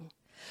before you.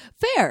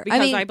 Fair.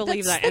 Because I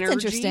believe that energy,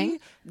 interesting.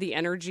 The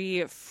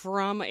energy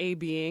from a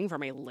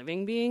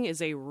living being,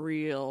 is a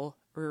real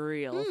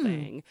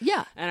thing.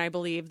 Yeah. And I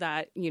believe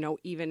that,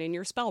 even in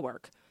your spell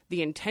work,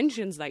 the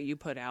intentions that you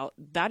put out,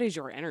 that is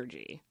your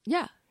energy.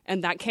 Yeah.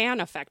 And that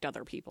can affect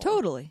other people.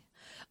 Totally.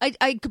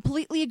 I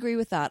completely agree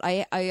with that.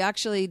 I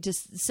actually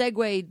just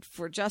segued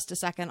for just a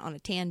second on a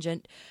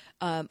tangent.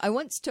 I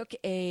once took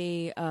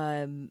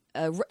an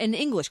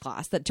English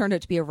class that turned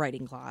out to be a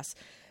writing class.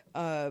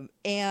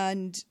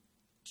 And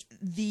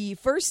the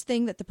first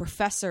thing that the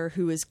professor,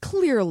 who is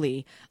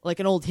clearly like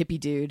an old hippie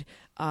dude,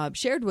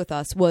 shared with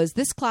us was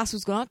this class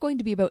was not going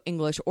to be about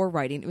English or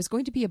writing. It was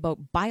going to be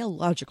about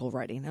biological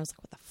writing. And I was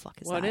like, what the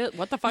fuck is that?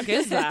 What the fuck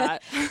is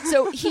that?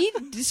 So he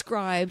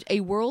described a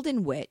world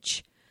in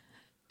which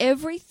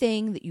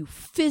everything that you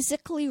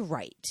physically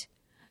write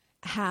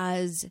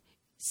has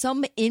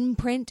some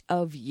imprint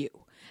of you.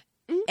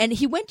 And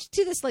he went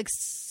to this like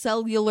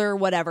cellular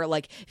whatever,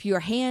 like if your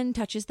hand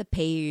touches the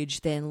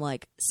page, then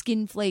like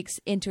skin flakes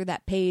enter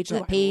that page. Ooh,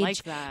 that page I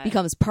like that.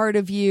 becomes part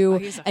of you,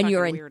 He's a and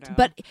you're fucking in. weirdo.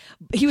 But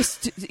he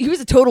was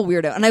a total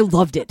weirdo, and I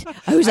loved it.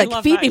 I was I like,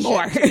 love feed that me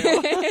more,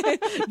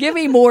 shit, give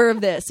me more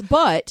of this.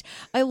 But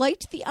I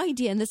liked the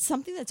idea, and that's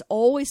something that's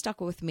always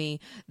stuck with me.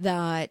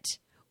 That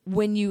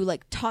when you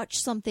like touch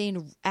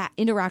something,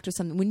 interact with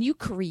something, when you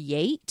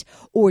create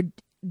or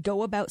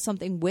go about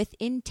something with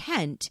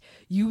intent,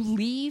 you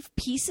leave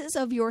pieces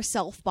of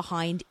yourself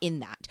behind in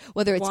that,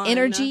 whether it's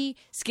energy,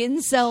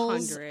 skin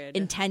cells,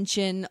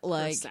 intention,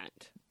 like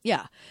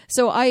yeah.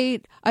 So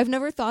I've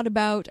never thought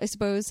about, I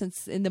suppose,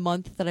 since in the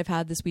month that I've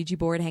had this Ouija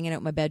board hanging out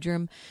in my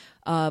bedroom,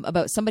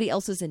 about somebody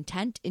else's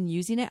intent in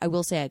using it. I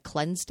will say I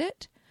cleansed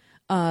it.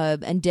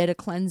 And did a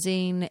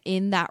cleansing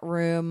in that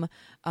room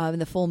in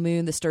the full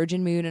moon, the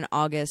sturgeon moon in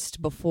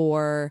August,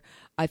 before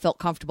I felt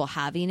comfortable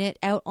having it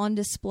out on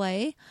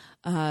display.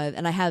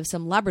 And I have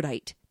some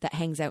labradorite that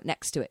hangs out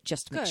next to it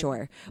just to make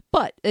sure.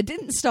 But it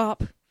didn't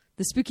stop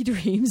the spooky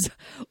dreams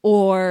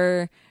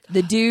or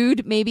the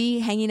dude maybe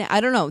hanging out. I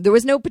don't know. There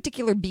was no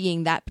particular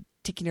being that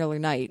particular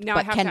night. Now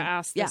but I have to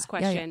ask this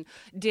question.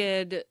 Yeah.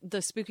 Did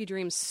the spooky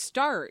dreams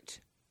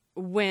start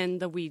when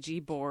the Ouija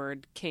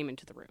board came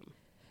into the room?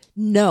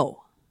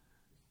 No.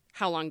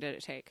 How long did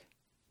it take?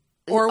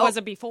 Or was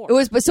it before? It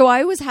was, but so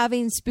I was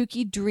having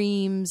spooky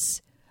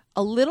dreams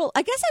a little,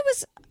 I guess I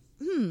was,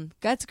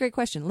 that's a great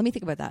question. Let me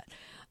think about that.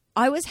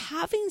 I was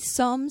having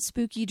some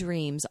spooky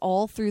dreams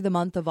all through the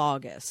month of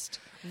August.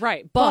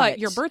 Right. But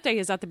your birthday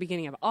is at the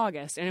beginning of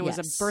August, and it was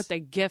a birthday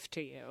gift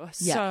to you.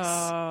 Yes.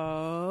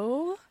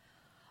 So,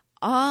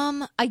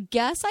 I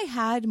guess I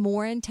had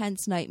more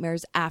intense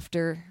nightmares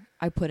after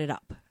I put it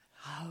up.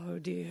 Oh,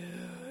 dude.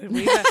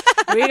 We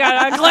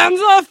gotta cleanse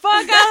the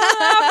fuck out of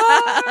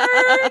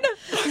that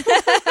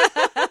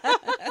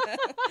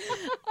board.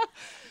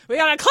 We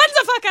gotta cleanse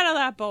the fuck out of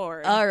that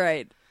board. All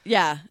right.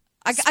 Yeah.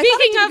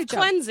 Speaking of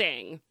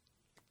cleansing,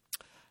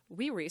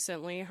 we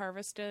recently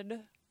harvested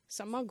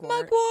some mugwort.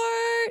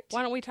 Mugwort.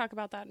 Why don't we talk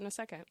about that in a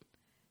second?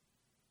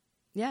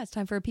 Yeah, it's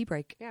time for a pee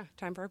break. Yeah,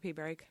 time for a pee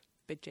break.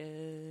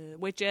 Bitches.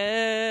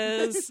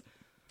 Witches.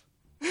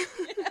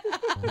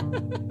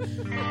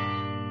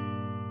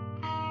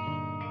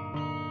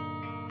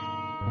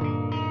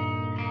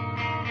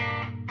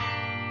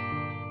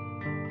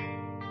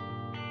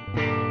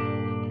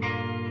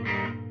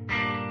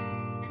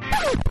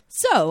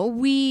 So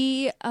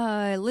we,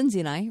 Lindsay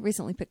and I,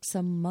 recently picked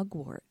some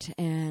mugwort,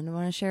 and I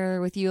want to share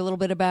with you a little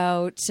bit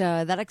about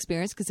that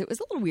experience because it was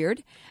a little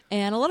weird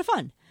and a lot of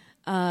fun.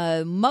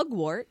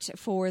 Mugwort,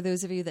 for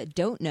those of you that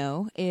don't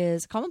know,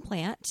 is a common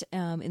plant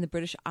in the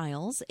British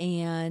Isles,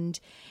 and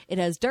it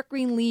has dark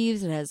green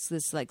leaves. It has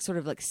this like sort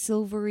of like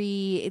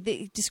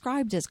silvery,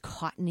 described as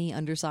cottony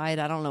underside.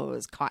 I don't know if it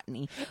was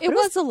cottony. It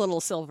was a little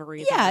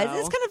silvery. Yeah, though.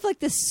 it's kind of like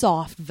this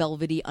soft,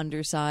 velvety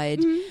underside.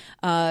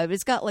 Mm-hmm.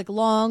 It's got like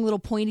long, little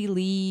pointy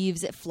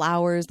leaves. It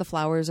flowers. The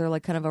flowers are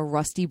like kind of a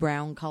rusty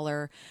brown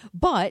color,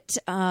 but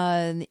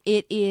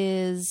it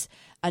is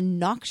a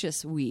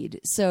noxious weed.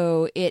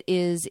 So it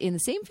is in the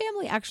same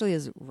family actually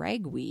as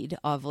ragweed,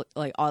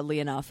 oddly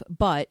enough,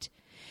 but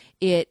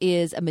it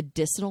is a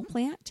medicinal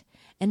plant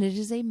and it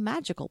is a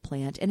magical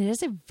plant, and it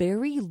has a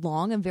very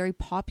long and very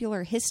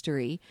popular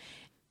history,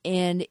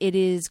 and it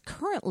is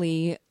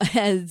currently,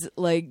 as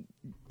like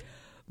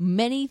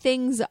many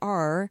things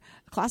are,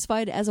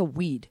 classified as a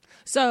weed.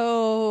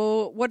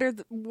 So what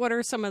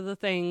are some of the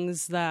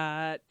things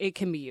that it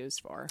can be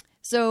used for?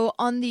 So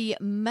on the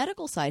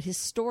medical side,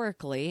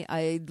 historically,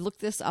 I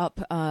looked this up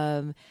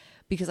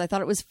because I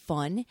thought it was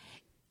fun.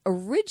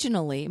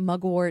 Originally,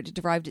 mugwort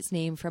derived its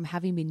name from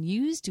having been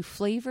used to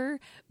flavor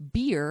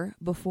beer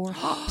before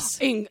hops.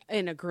 In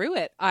a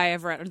gruit, I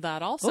have read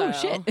that also. Oh,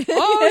 shit.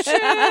 Oh,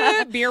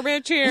 shit. Beer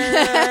bitch here.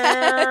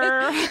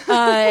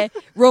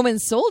 Roman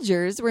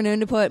soldiers were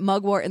known to put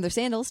mugwort in their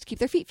sandals to keep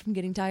their feet from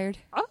getting tired.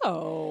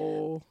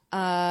 Oh.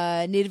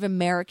 Native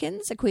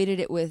Americans equated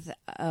it with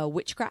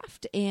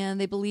witchcraft, and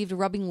they believed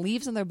rubbing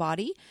leaves on their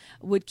body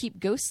would keep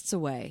ghosts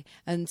away.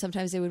 And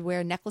sometimes they would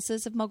wear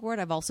necklaces of mugwort.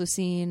 I've also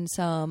seen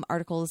some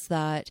articles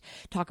that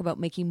talk about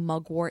making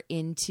mugwort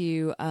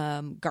into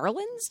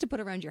garlands to put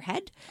around your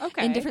head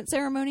in different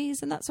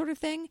ceremonies and that sort of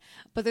thing.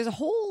 But there's a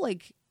whole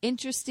like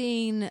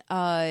interesting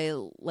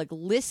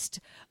list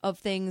of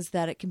things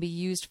that it can be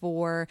used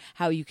for,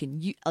 how you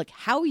can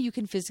how you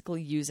can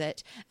physically use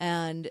it,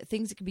 and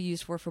things it can be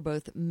used for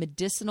both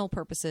medicinal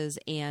purposes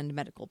and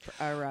medical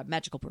or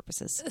magical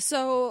purposes.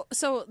 So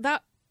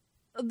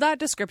that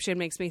description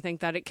makes me think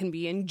that it can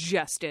be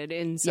ingested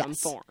in some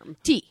form.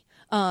 Tea.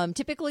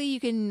 Typically you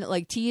can,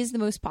 like, tea is the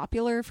most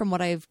popular from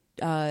what I've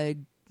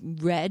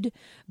read,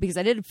 because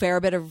I did a fair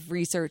bit of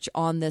research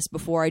on this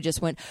before I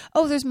just went,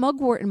 oh, there's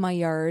mugwort in my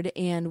yard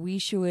and we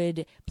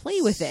should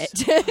play with it.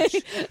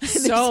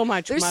 There's so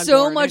much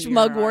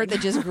mugwort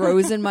that just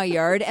grows in my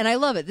yard, and I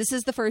love it. This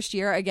is the first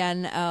year,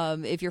 again,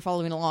 if you're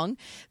following along,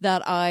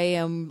 that I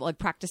am like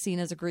practicing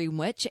as a green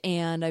witch,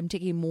 and I'm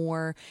taking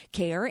more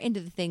care into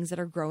the things that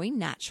are growing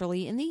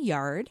naturally in the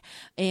yard.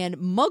 And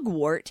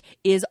mugwort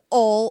is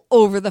all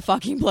over the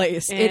fucking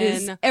place. It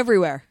is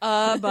everywhere.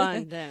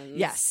 Abundance.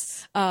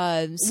 Yes.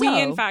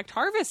 We, in fact,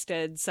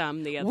 harvested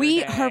some the other day.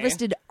 We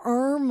harvested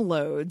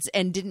armloads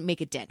and didn't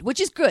make a dent, which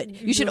is good.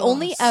 You should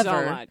only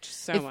ever...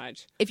 So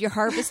much. If you're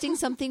harvesting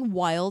something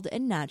wild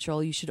and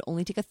natural, you should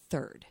only take a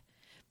third,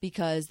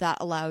 because that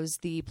allows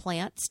the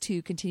plants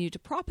to continue to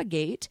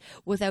propagate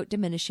without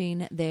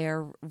diminishing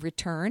their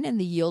return and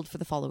the yield for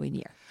the following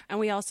year. And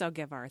we also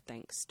give our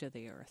thanks to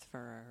the earth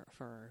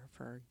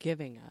for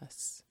giving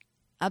us.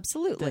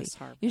 Absolutely. This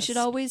harvest. You should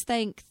always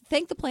thank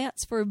the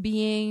plants for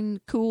being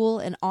cool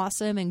and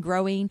awesome and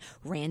growing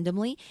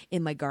randomly.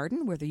 In my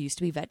garden, where there used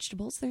to be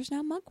vegetables, there's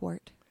now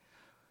mugwort.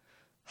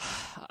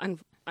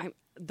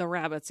 The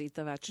rabbits eat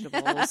the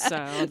vegetables,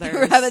 so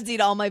the rabbits eat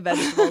all my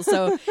vegetables,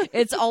 so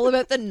it's all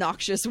about the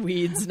noxious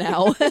weeds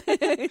now.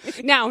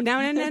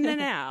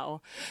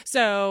 Now.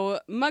 So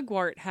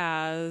mugwort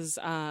has,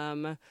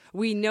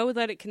 we know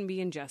that it can be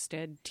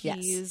ingested.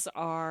 Teas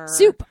are...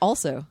 Soup,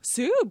 also.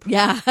 Soup?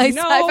 Yeah. I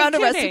found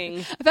kidding.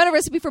 I found a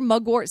recipe for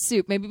mugwort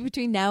soup. Maybe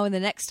between now and the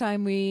next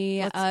time we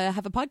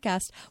have a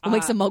podcast, we'll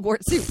make some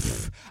mugwort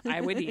soup. I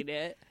would eat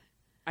it.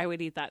 I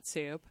would eat that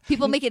soup.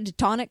 People make it into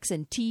tonics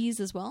and teas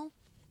as well.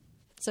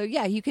 So,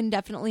 yeah, you can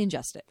definitely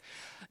ingest it.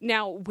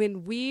 Now,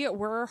 when we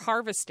were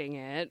harvesting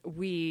it,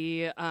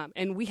 we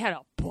had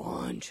a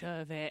bunch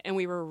of it, and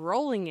we were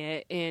rolling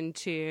it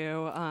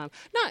into,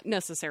 not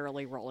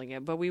necessarily rolling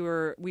it, but we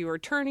were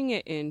turning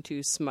it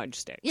into smudge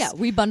sticks. Yeah,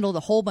 we bundled a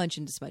whole bunch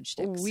into smudge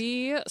sticks.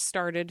 We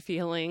started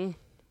feeling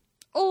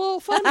a little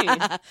funny.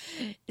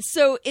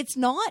 So, it's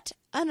not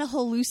a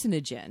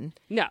hallucinogen.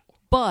 No.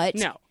 But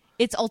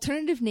its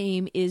alternative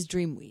name is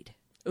dreamweed.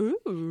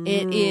 Ooh.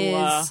 It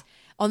is...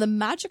 On the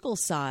magical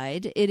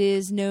side, it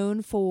is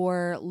known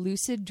for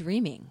lucid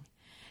dreaming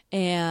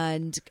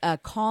and a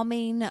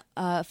calming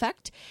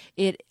effect.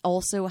 It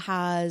also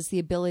has the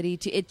ability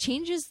to, it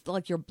changes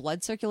like your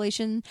blood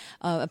circulation.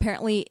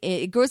 Apparently,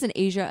 it grows in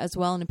Asia as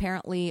well, and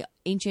apparently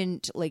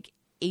ancient like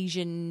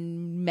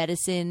Asian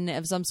medicine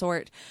of some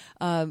sort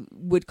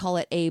would call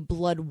it a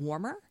blood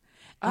warmer.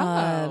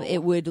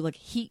 It would like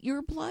heat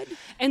your blood.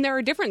 And there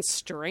are different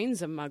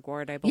strains of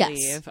mugwort, I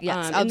believe.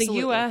 Yes, in the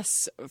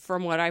U.S.,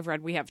 from what I've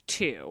read, we have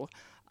two.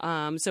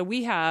 So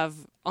we have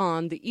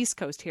on the East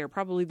Coast here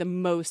probably the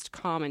most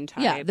common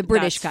type. Yeah, the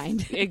British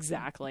kind.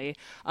 Exactly.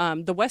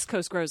 The West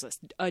Coast grows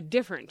a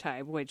different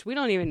type, which we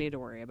don't even need to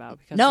worry about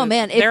because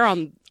they're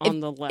on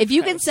the left. If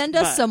you coast, can send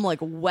us some like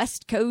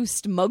West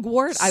Coast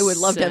mugwort, I would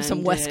love to have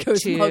some West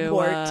Coast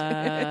mugwort.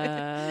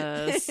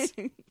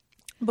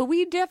 But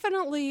we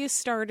definitely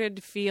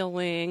started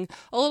feeling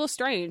a little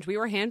strange. We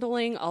were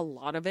handling a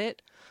lot of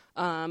it.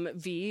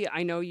 V,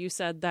 I know you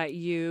said that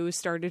you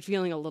started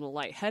feeling a little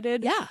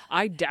lightheaded. Yeah.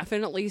 I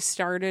definitely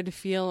started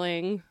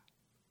feeling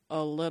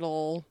a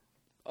little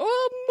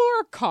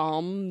more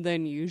calm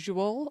than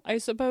usual, I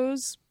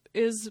suppose,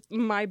 is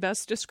my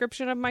best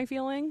description of my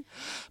feeling.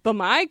 But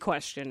my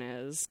question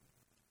is,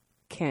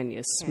 can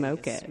you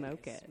smoke it?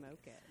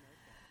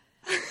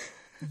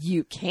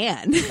 You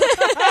can.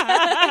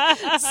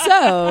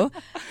 So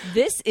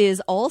this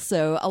is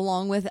also,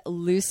 along with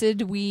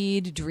lucid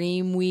weed,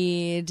 dream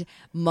weed,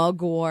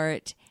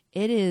 mugwort,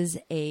 it is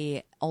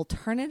a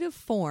alternative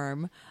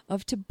form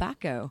of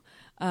tobacco.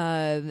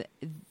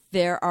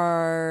 There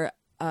are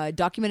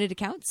documented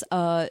accounts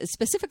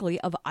specifically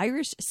of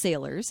Irish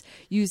sailors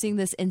using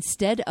this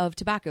instead of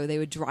tobacco. They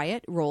would dry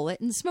it, roll it,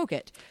 and smoke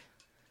it.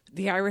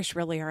 The Irish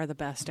really are the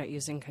best at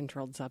using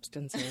controlled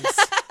substances.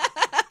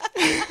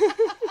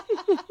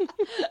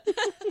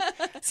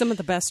 Some of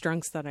the best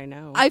drunks that I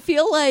know. I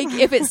feel like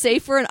if it's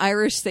safe for an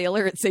Irish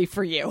sailor, it's safe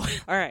for you.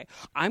 All right.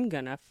 I'm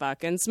going to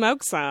fucking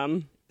smoke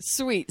some.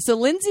 Sweet. So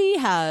Lindsay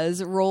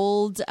has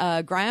rolled,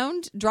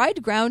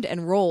 dried, ground,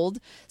 and rolled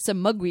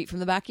some mugwort from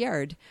the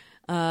backyard.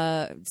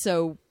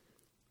 So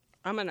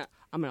I'm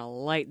gonna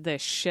light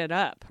this shit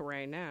up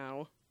right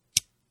now.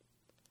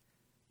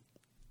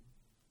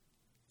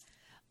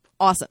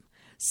 Awesome.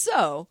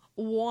 So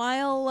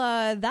while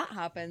that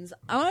happens,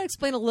 I want to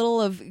explain a little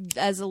of,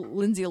 as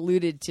Lindsay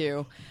alluded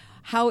to,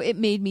 how it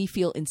made me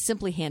feel in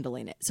simply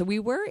handling it. So we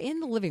were in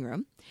the living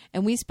room,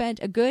 and we spent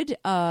a good,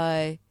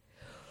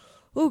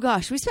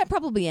 we spent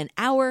probably an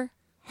hour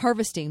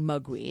harvesting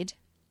mugweed.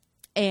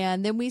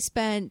 And then we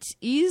spent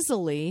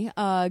easily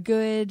a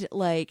good,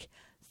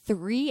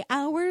 3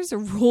 hours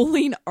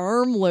rolling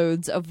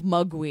armloads of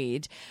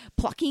mugweed,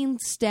 plucking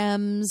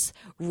stems,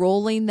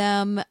 rolling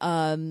them,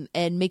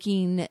 and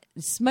making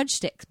smudge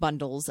stick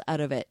bundles out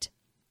of it.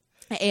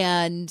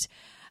 And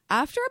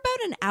After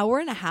about an hour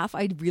and a half,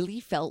 I really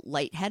felt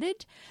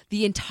lightheaded.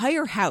 The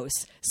entire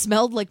house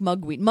smelled like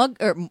mugweed.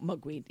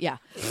 Mugweed, yeah.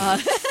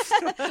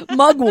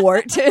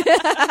 Mugwort.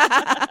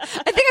 I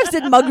think I've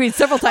said mugweed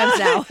several times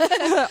now.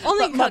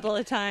 Only a couple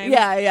of times.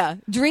 Yeah.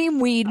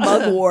 Dreamweed,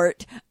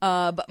 mugwort.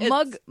 But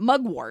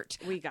mugwort.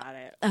 We got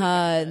it.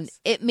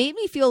 It made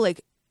me feel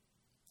like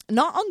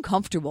not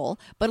uncomfortable,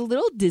 but a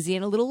little dizzy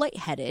and a little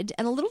lightheaded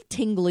and a little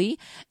tingly.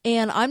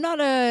 And I'm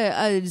not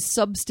a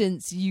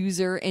substance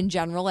user in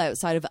general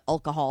outside of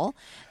alcohol.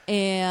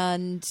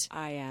 And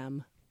I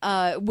am.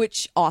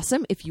 Which,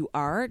 awesome. If you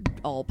are,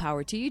 all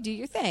power to you. Do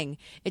your thing.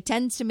 It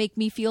tends to make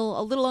me feel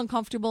a little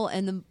uncomfortable.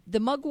 And the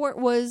mugwort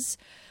was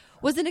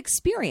an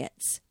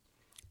experience.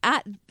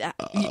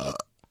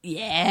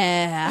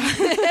 Yeah.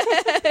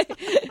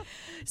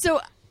 So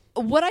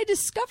what I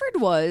discovered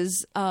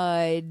was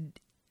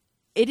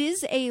it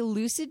is a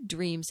lucid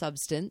dream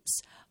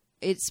substance.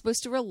 It's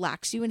supposed to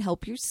relax you and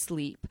help you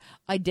sleep.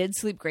 I did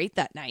sleep great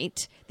that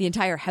night. The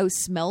entire house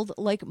smelled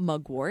like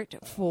mugwort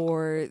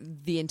for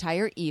the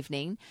entire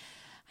evening.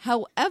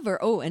 However,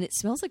 and it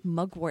smells like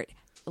mugwort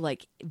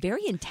like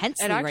very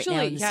intensely right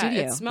now in the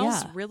studio. It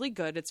smells really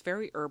good. It's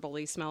very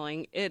herbally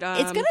smelling. It's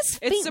got a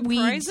faint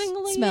weed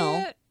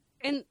smell.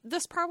 And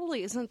this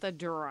probably isn't the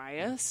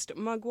driest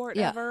mugwort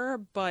ever,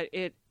 but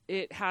it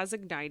has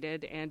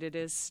ignited and it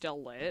is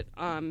still lit.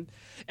 It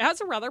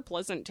has a rather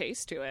pleasant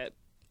taste to it.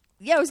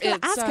 Yeah, I was going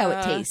to ask how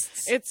it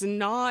tastes. It's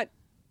not,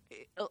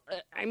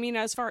 I mean,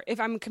 if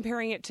I'm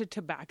comparing it to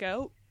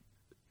tobacco,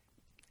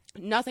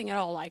 nothing at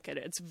all like it.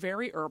 It's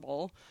very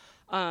herbal.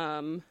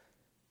 Do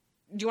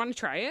you want to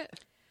try it?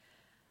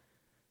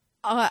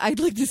 I'd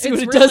like to see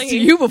what it does to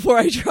you before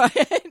I try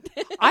it.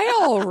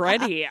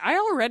 I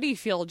already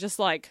feel just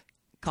like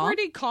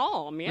pretty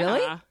calm. Yeah.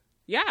 Really?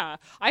 Yeah.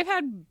 I've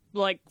had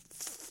like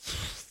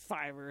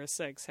 5 or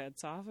 6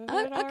 hits off of it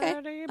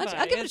already.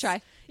 I'll give it a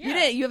try.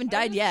 Yeah, you haven't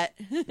died yet.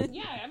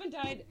 Yeah, I haven't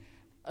died.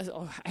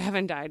 I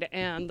haven't died.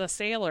 And the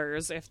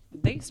sailors, if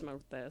they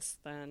smoke this,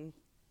 then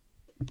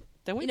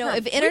we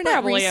if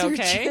internet research,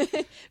 okay.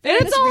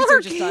 It's all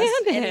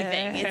organic.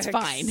 Anything, it's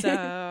fine.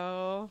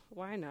 So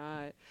why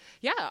not?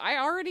 Yeah, I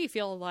already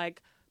feel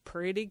like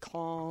pretty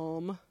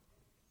calm.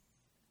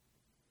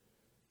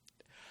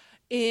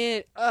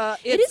 It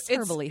is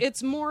herbally.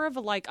 It's more of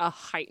like a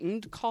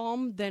heightened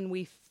calm than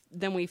we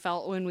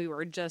felt when we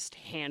were just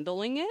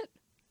handling it,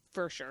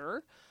 for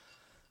sure.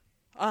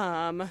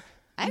 I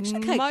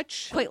actually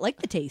quite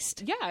like the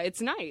taste. Yeah,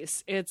 it's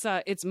nice. It's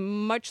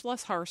much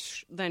less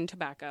harsh than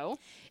tobacco.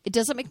 It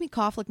doesn't make me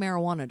cough like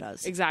marijuana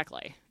does.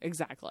 Exactly.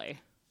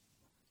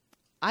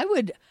 I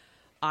would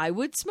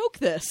smoke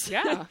this.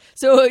 Yeah.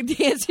 So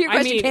to answer your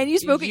question, can you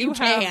smoke it? You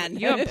can.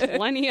 You have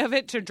plenty of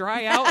it to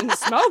dry out and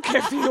smoke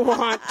if you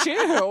want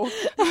to.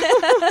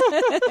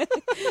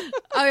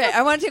 Okay,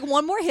 I want to take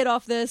one more hit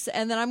off this,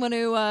 and then I'm going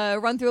to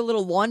run through a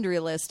little laundry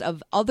list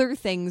of other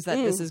things that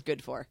this is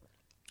good for.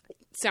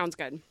 Sounds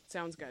good.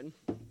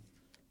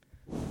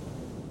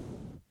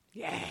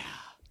 Yeah.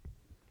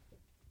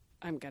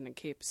 I'm going to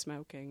keep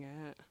smoking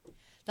it.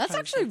 That's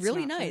actually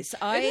really nice.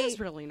 It is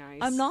really nice.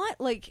 I'm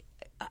not like...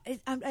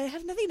 I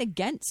have nothing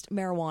against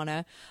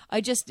marijuana.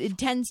 It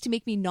tends to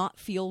make me not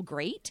feel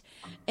great.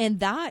 And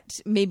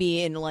that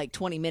maybe in like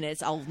 20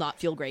 minutes, I'll not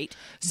feel great.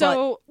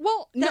 So,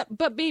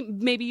 but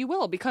maybe you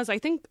will, because I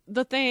think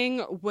the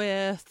thing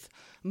with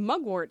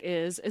mugwort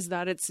is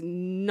that it's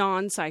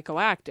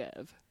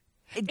non-psychoactive.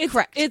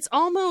 Correct. It's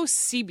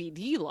almost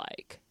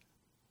CBD-like.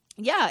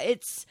 Yeah,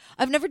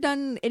 I've never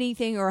done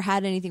anything or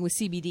had anything with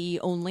CBD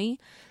only.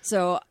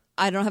 So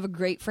I don't have a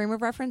great frame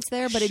of reference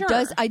there, but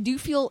sure. I do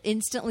feel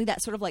instantly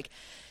that sort of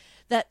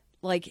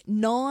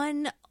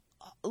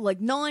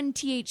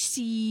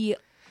non-THC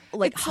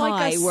it's high,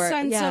 like a where,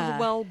 sense of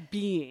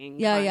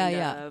well-being,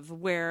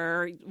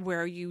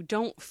 where you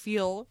don't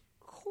feel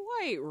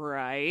quite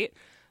right,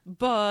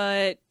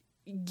 but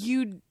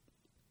you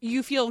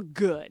feel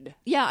good.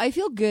 Yeah, I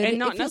feel good, and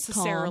not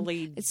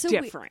necessarily it's so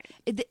different.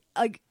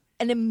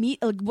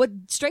 What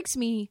strikes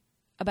me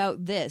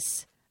about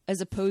this, as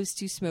opposed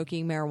to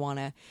smoking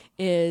marijuana,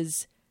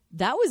 is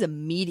that was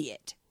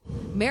immediate.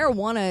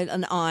 Marijuana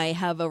and I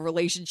have a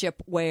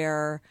relationship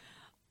where,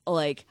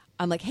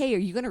 I'm like, hey, are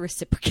you going to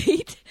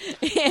reciprocate?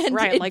 And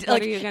right, what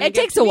are you going to it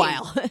takes a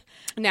while.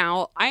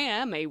 Now, I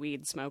am a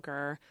weed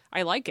smoker.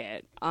 I like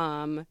it.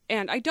 And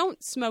I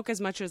don't smoke as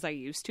much as I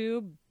used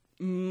to,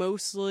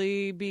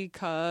 mostly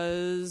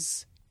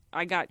because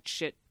I got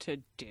shit to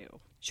do.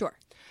 Sure.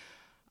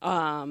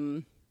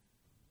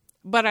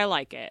 But I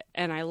like it,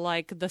 and I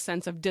like the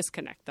sense of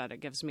disconnect that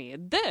it gives me.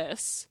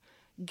 This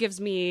gives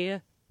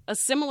me a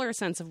similar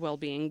sense of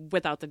well-being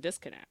without the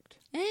disconnect.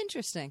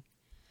 Interesting.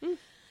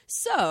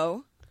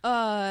 So,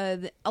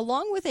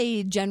 along with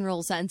a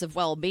general sense of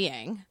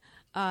well-being,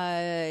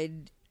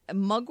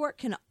 mugwort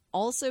can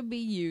also be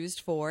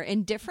used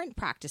in different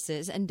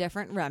practices and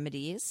different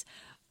remedies,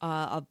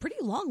 a pretty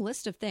long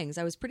list of things.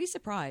 I was pretty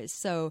surprised.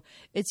 So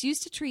it's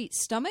used to treat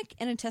stomach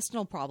and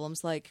intestinal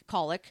problems like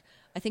colic.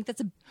 I think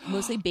that's a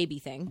mostly baby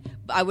thing.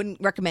 I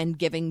wouldn't recommend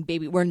giving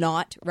baby. We're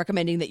not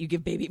recommending that you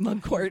give baby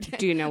mugwort.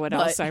 Do you know what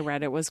else I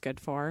read it was good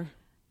for?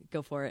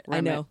 Go for it.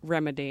 I know.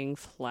 Remedying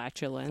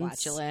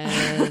flatulence.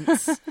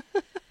 If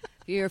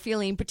you're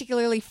feeling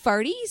particularly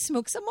farty,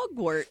 smoke some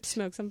mugwort.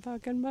 Smoke some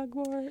fucking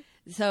mugwort.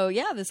 So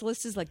yeah, this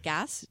list is like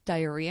gas,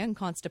 diarrhea, and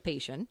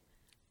constipation.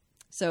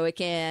 So it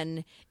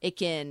can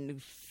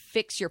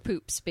fix your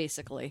poops,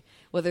 basically.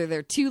 Whether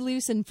they're too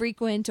loose and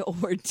frequent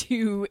or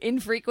too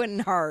infrequent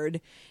and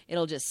hard,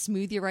 it'll just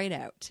smooth you right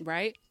out.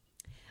 Right?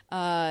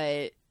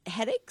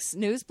 Headaches,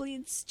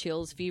 nosebleeds,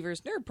 chills,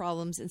 fevers, nerve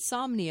problems,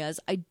 insomnias.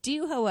 I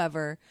do,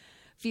 however,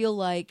 feel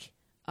like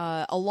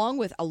along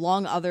with a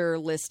long other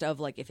list of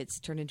like if it's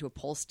turned into a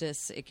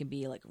poultice, it can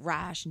be like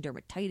rash and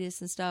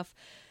dermatitis and stuff.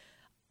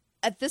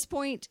 At this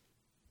point,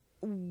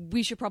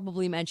 we should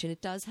probably mention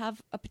it does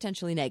have a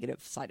potentially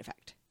negative side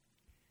effect.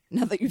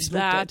 Now that you've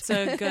smoked That's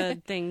a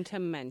good thing to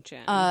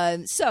mention.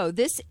 So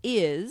this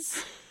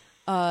is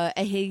a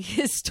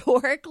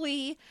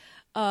historically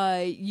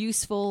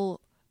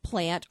useful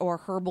plant or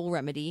herbal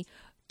remedy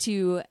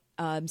to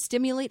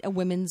stimulate a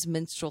woman's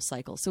menstrual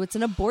cycle. So it's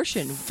an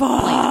abortion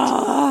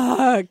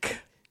plant.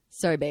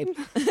 Sorry, babe.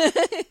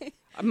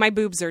 My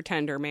boobs are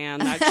tender, man.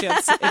 That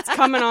it's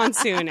coming on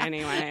soon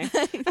anyway.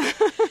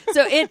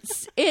 So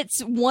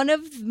it's one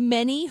of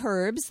many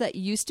herbs that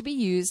used to be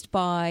used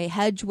by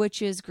hedge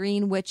witches,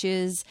 green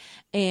witches,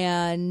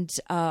 and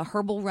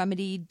herbal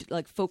remedy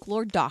like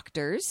folklore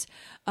doctors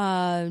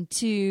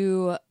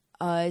to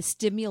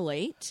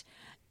stimulate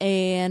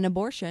an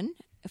abortion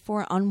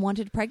for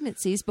unwanted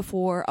pregnancies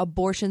before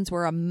abortions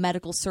were a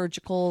medical,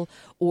 surgical,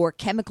 or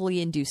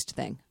chemically induced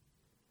thing.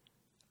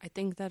 I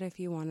think that if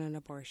you want an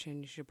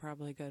abortion, you should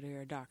probably go to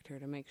your doctor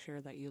to make sure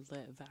that you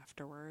live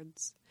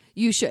afterwards.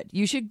 You should.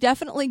 You should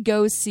definitely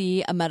go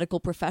see a medical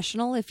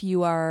professional if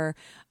you are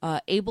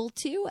able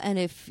to. And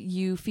if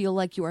you feel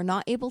like you are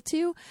not able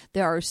to,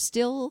 there are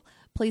still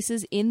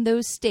places in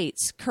those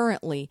states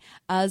currently,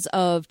 as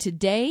of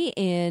today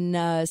in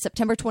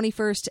September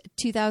 21st,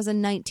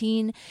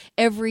 2019,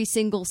 every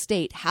single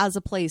state has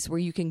a place where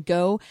you can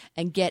go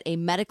and get a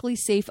medically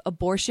safe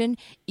abortion,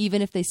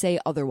 even if they say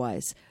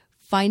otherwise.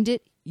 Find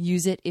it,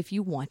 use it if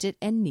you want it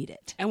and need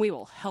it. And we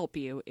will help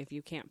you if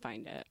you can't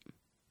find it.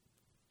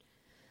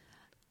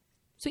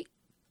 Sweet.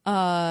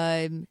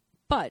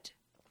 But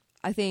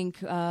I think,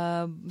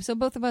 so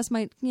both of us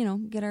might,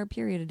 get our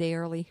period a day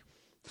early.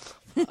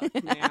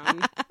 Fuck,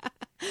 man.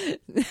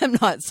 I'm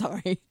not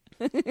sorry.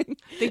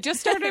 They just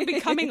started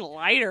becoming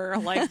lighter.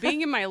 Like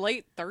being in my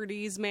late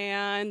 30s,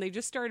 man. They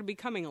just started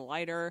becoming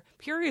lighter.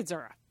 Periods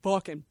are a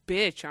fucking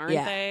bitch, aren't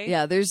they?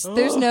 Yeah, there's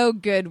no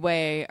good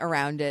way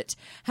around it.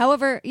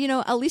 However,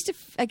 at least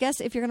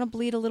if you're gonna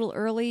bleed a little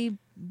early,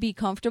 be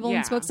comfortable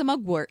and smoke some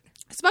mugwort.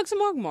 Smoke some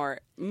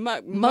mugwort.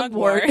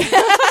 Mugwort.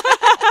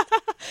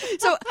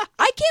 So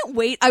I can't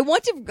wait. I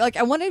want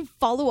to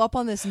follow up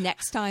on this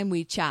next time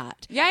we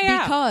chat.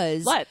 Yeah.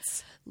 Because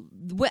let's.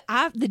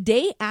 The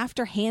day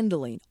after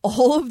handling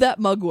all of that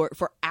mugwort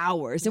for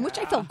hours, in which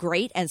I felt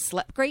great and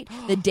slept great,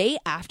 the day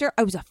after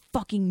I was a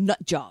fucking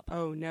nut job.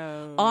 Oh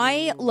no!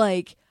 I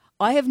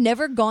have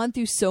never gone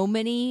through so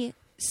many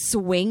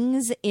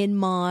swings in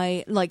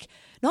my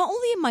not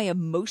only in my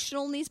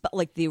emotional needs, but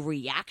like the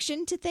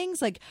reaction to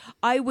things. Like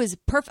I was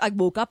perfect. I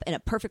woke up in a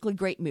perfectly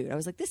great mood. I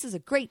was like, this is a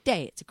great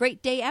day. It's a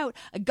great day out.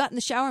 I got in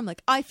the shower. I'm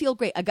like, I feel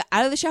great. I got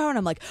out of the shower and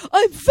I'm like,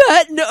 I'm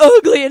fat and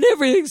ugly and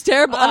everything's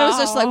terrible. And I was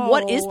just like,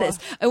 what is this?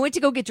 I went to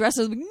go get dressed.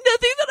 And I was like,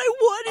 nothing that I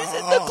want is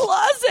in the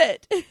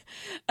closet.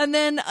 And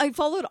then I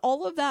followed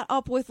all of that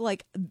up with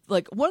like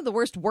one of the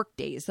worst work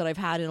days that I've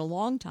had in a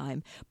long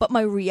time. But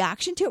my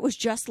reaction to it was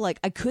just like,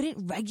 I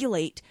couldn't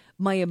regulate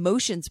my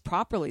emotions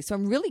properly. So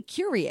I'm really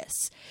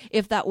curious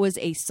if that was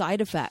a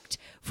side effect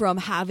from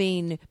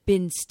having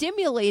been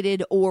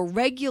stimulated or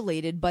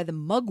regulated by the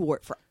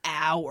mugwort for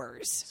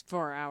hours.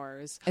 4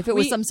 hours. If it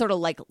was some sort of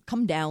like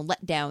come down,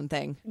 let down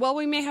thing. Well,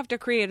 we may have to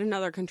create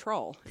another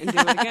control and do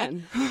it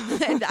again.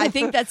 And I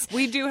think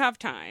we do have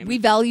time. We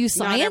value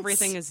science. Not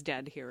everything is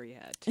dead here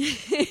yet.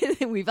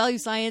 We value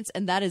science,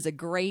 and that is a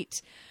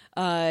great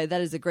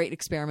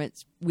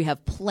experiment. We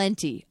have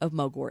plenty of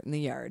mugwort in the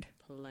yard.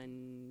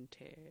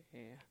 Plenty.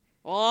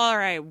 All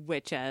right,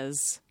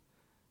 witches.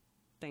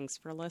 Thanks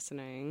for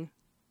listening.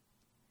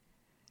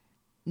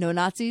 No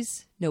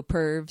Nazis, no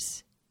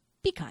pervs.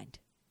 Be kind.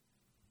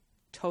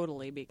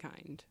 Totally be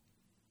kind.